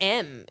 there's an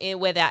M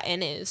where that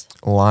N is.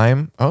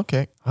 Lime.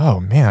 Okay. Oh,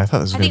 man. I thought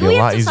this was I going think to be we a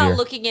have lot to easier. start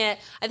looking at.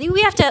 I think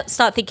we have to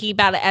start thinking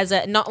about it as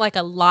a not like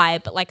a lie,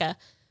 but like a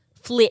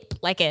flip,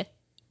 like a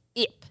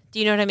ip. Do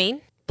you know what I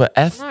mean? But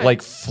F, Right.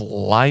 like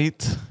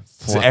flight.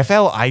 So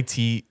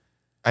F-L-I-T.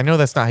 I know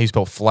that's not how you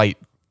spell flight.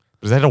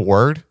 Is that a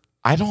word?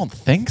 I don't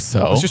think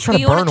so. I was just trying Do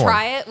to you want burn to one.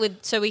 try it with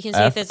so we can see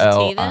if there's a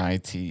T there?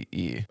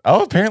 F-L-I-T-E.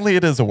 Oh, apparently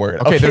it is a word.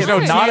 Okay, there's no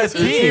there's not a not a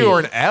T T. or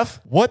an F.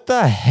 What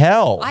the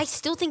hell? I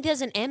still think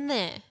there's an M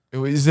there.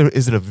 Is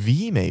it a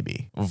V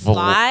maybe?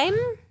 Lime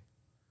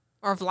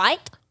or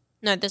Vlight?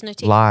 No, there's no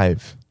T.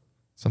 Live.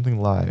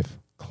 Something live.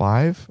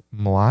 Clive?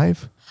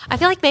 Mlive? I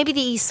feel like maybe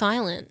the E's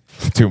silent.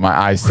 Dude, my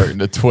eye's starting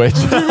to twitch.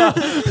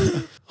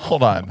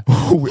 Hold on.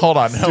 Hold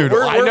on. Dude,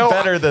 we're I know,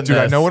 better than dude,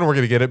 this. I know when we're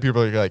going to get it.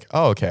 People are like,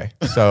 oh, okay.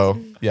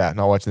 So, yeah,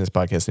 not watching this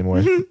podcast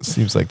anymore.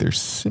 Seems like they're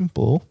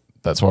simple.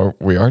 That's why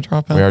we are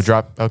dropouts. We are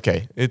drop.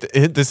 Okay.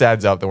 This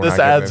adds up. That we're This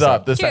not getting adds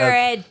up. This adds.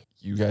 Jared.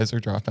 You guys are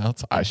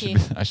dropouts. I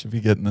you. should be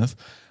getting this.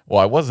 Well,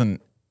 I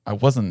wasn't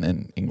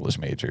an English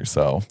major,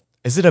 so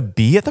Is it a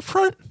B at the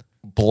front?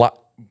 blime.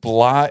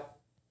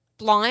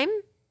 Blime?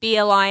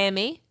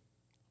 B-L-I-M-E?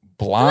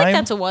 I feel Blime. like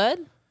that's a word.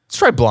 Let's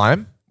try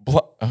Blime.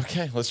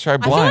 Okay, let's try I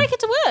blime. feel like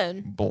it's a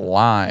word.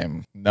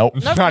 Blime. Nope.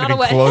 Nope, not not even a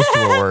word. close to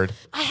a word.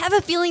 I have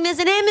a feeling there's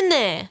an M in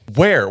there.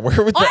 Where?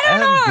 Where would the I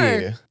don't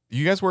M know. be?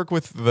 You guys work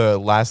with the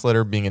last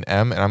letter being an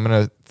M, and I'm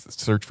going to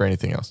search for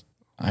anything else.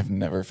 I've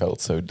never felt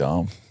so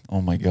dumb.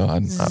 Oh my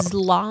god.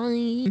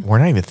 Slime. We're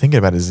not even thinking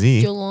about a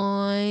Z.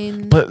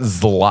 Line. But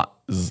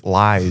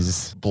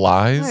Lies.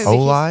 Blies? Oh,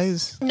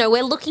 lies? No,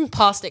 we're looking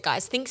past it,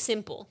 guys. Think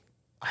simple.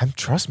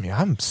 Trust me,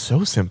 I'm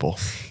so simple.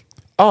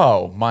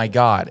 Oh my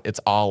god, it's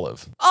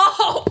olive.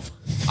 Oh!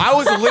 I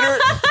was literally.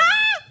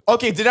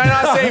 Okay, did I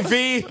not say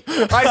V?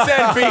 I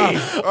said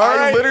V. All I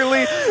right.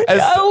 literally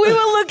Oh, we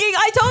were looking.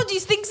 I told you,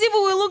 think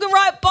simple. We were looking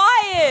right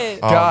by it.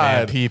 Oh,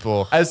 man, God.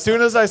 people. as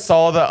soon as I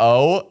saw the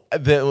O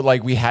that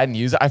like we hadn't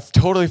used it, I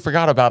totally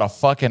forgot about a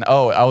fucking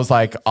O. I was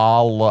like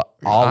all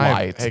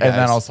light. Hey, and then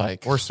guys, I was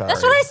like, we're sorry.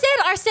 That's what I said.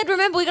 I said,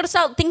 remember, we got to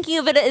start thinking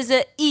of it as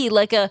a E,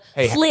 like a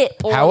flip.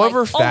 Or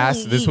However like fast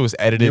only this E. was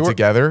edited were-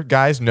 together,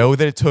 guys, know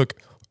that it took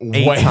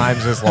 8 Way-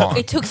 times as long.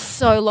 It took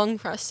so long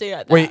for us to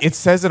get that. Wait, it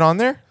says it on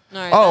there?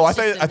 No, Oh, I that's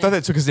thought just I in thought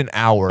that took us an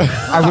hour.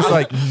 I was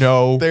like,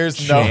 no,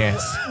 There's no-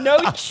 chance. no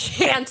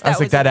chance that I was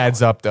like, that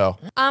adds up though.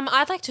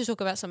 I'd like to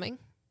talk about something.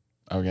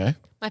 okay.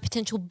 My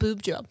potential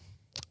boob job.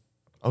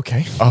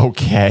 Okay.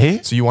 Okay.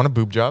 So you want a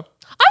boob job?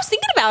 I was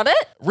thinking about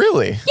it.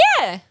 Really?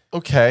 Yeah,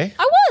 Okay.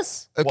 I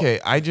was. Okay,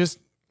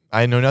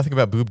 I know nothing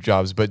about boob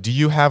jobs, but do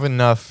you have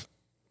enough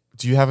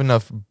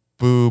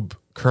boob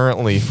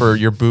currently for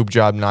your boob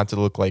job not to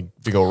look like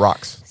big old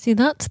rocks? See,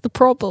 that's the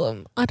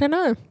problem. I don't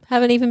know.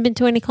 Haven't even been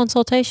to any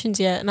consultations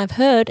yet, and I've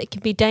heard it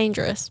can be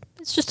dangerous.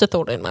 It's just a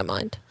thought in my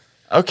mind.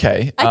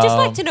 Okay. I'd just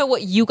like to know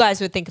what you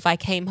guys would think if I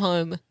came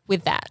home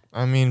with that.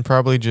 I mean,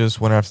 probably just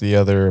one after the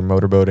other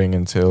motorboating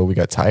until we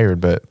got tired.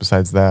 But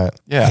besides that,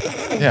 Yeah.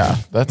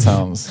 That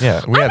sounds.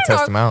 yeah, we I had to don't test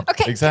know. them out.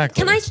 Okay,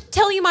 Exactly. Can I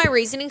tell you my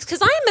reasonings?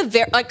 Because I am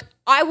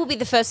I will be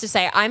the first to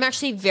say I'm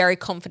actually very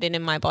confident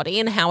in my body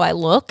and how I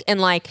look,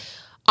 and like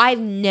I've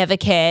never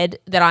cared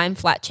that I'm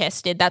flat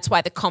chested. That's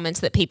why the comments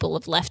that people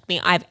have left me,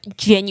 I've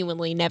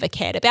genuinely never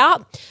cared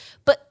about.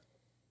 But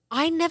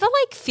I never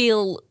like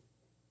feel.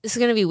 This is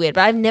going to be weird,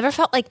 but I've never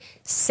felt like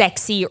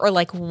sexy or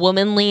like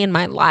womanly in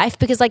my life,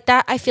 because like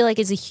that I feel like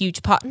is a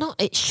huge part. No,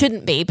 it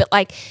shouldn't be, but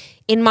like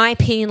in my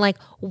opinion, like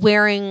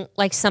wearing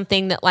like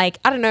something that like,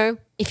 I don't know,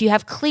 if you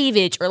have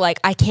cleavage or like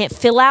I can't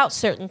fill out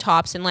certain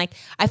tops, and like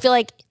I feel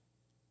like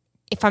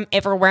if I'm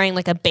ever wearing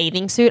like a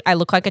bathing suit, I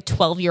look like a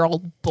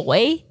 12-year-old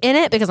boy in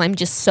it because I'm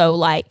just so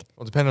like,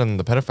 Well, depending on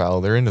the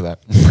pedophile, they're into that.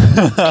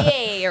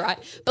 yeah, you're right.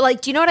 But like,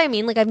 do you know what I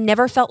mean? Like I've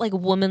never felt like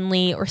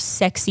womanly or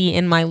sexy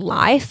in my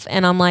life,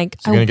 and I'm like,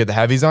 You're gonna get the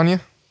heavies on you.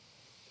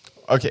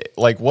 Okay.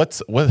 Like what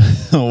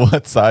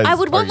size? I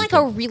would are want you like thinking?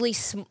 a really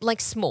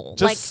small,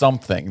 just like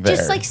something there.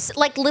 just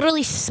like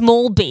literally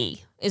small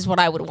B is what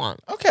I would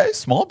want. okay,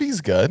 small B's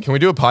good. Can we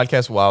do a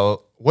podcast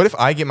while? What if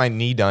I get my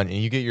knee done and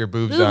you get your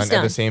boobs done at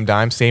done. the same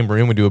time, same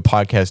room? We do a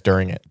podcast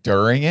during it.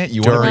 During it,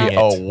 you want to be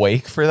During it.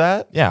 awake for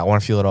that? Yeah, I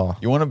want to feel it all.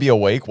 You want to be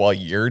awake while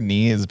your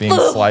knee is being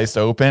sliced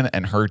open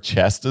and her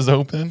chest is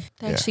open?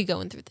 They're actually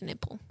going through the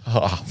nipple,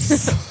 Oh,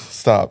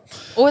 stop.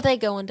 or they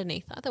go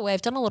underneath. Either way,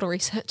 I've done a lot of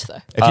research though.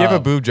 If you have a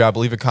boob job,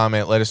 leave a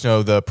comment. Let us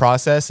know the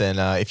process and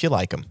if you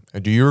like them. Or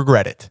do you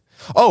regret it?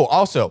 Oh,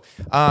 also,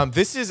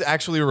 this is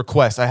actually a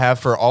request I have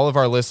for all of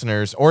our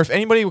listeners, or if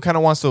anybody who kind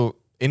of wants to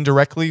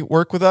indirectly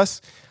work with us.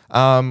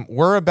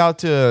 We're about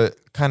to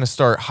kind of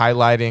start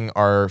highlighting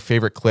our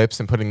favorite clips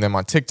and putting them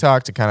on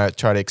TikTok to kind of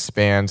try to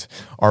expand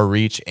our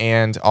reach,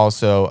 and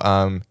also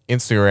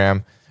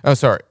Instagram. Oh,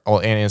 sorry.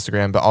 Well, and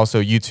Instagram, but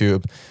also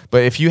YouTube.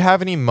 But if you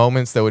have any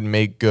moments that would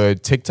make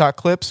good TikTok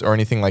clips or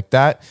anything like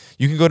that,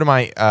 you can go to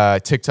my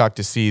TikTok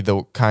to see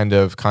the kind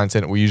of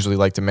content we usually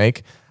like to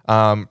make.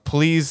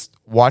 Please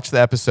watch the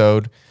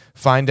episode,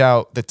 find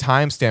out the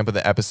timestamp of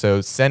the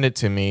episode, send it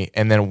to me,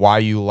 and then why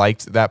you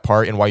liked that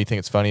part and why you think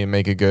it's funny, and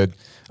make a good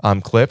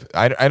clip.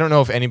 I don't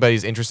know if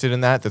anybody's interested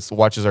in that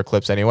watches our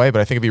clips anyway, but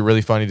I think it'd be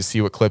really funny to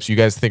see what clips you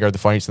guys think are the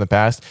funniest in the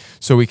past,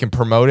 so we can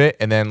promote it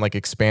and then like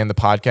expand the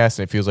podcast,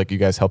 and it feels like you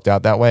guys helped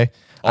out that way.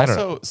 I don't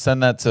know. Also,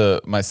 send that to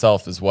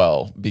myself as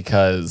well,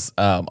 because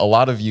a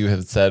lot of you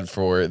have said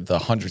for the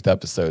 100th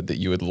episode that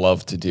you would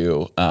love to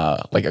do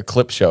like a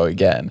clip show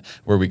again,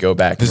 where we go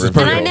back. This and is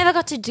review. And I never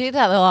got to do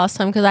that the last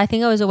time because I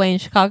think I was away in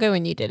Chicago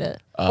when you did it,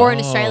 or in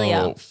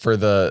Australia. Oh, for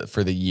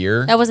the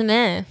year. I wasn't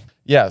there.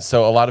 Yeah,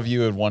 so a lot of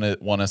you would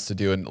want us to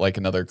do like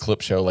another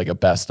clip show, like a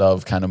best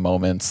of kind of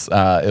moments,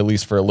 at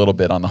least for a little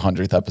bit on the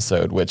 100th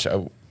episode, which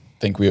I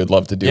think we would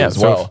love to do as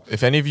so well.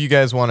 if any of you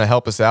guys want to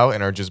help us out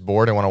and are just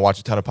bored and want to watch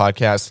a ton of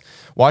podcasts,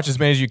 watch as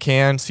many as you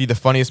can, see the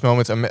funniest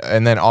moments,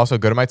 and then also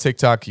go to my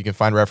TikTok. You can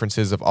find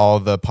references of all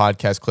the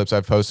podcast clips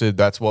I've posted.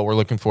 That's what we're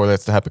looking for.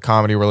 That's the type of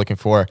comedy we're looking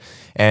for.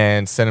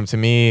 And send them to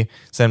me,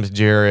 send them to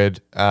Jared.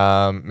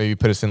 Maybe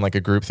put us in like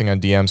a group thing on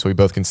DM so we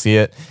both can see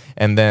it.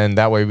 And then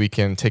that way we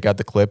can take out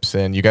the clips,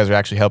 and you guys are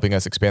actually helping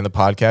us expand the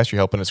podcast. You're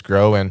helping us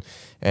grow,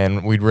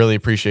 and we'd really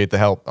appreciate the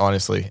help,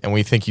 honestly. And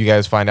we think you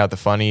guys find out the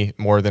funny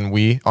more than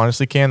we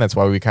honestly can. That's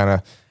why we kind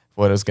of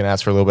was going to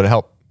ask for a little bit of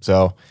help.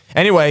 So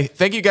anyway,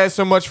 thank you guys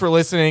so much for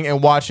listening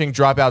and watching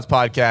Dropouts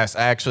Podcast.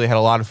 I actually had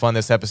a lot of fun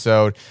this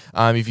episode.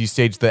 If you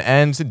stayed to the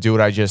end, do what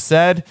I just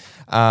said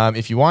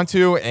if you want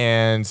to.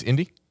 And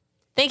Indy?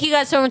 Thank you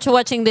guys so much for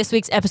watching this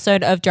week's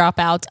episode of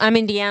Dropouts. I'm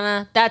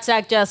Indiana. That's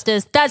Zach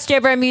Justice. That's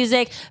Jabra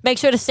Music. Make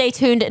sure to stay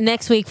tuned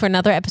next week for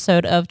another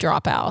episode of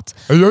Dropout.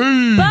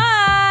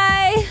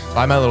 Bye.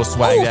 Bye, my little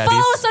swag Oh, daddies.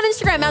 follow us on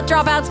Instagram at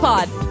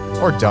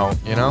Dropoutspod. Or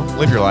don't,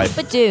 live your life.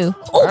 But do.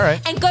 Oh, All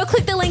right. and go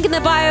click the link in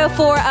the bio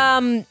for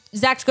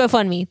Zach's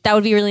GoFundMe. That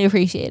would be really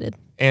appreciated.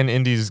 And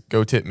Indy's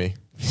Go Tip Me.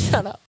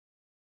 Shut up.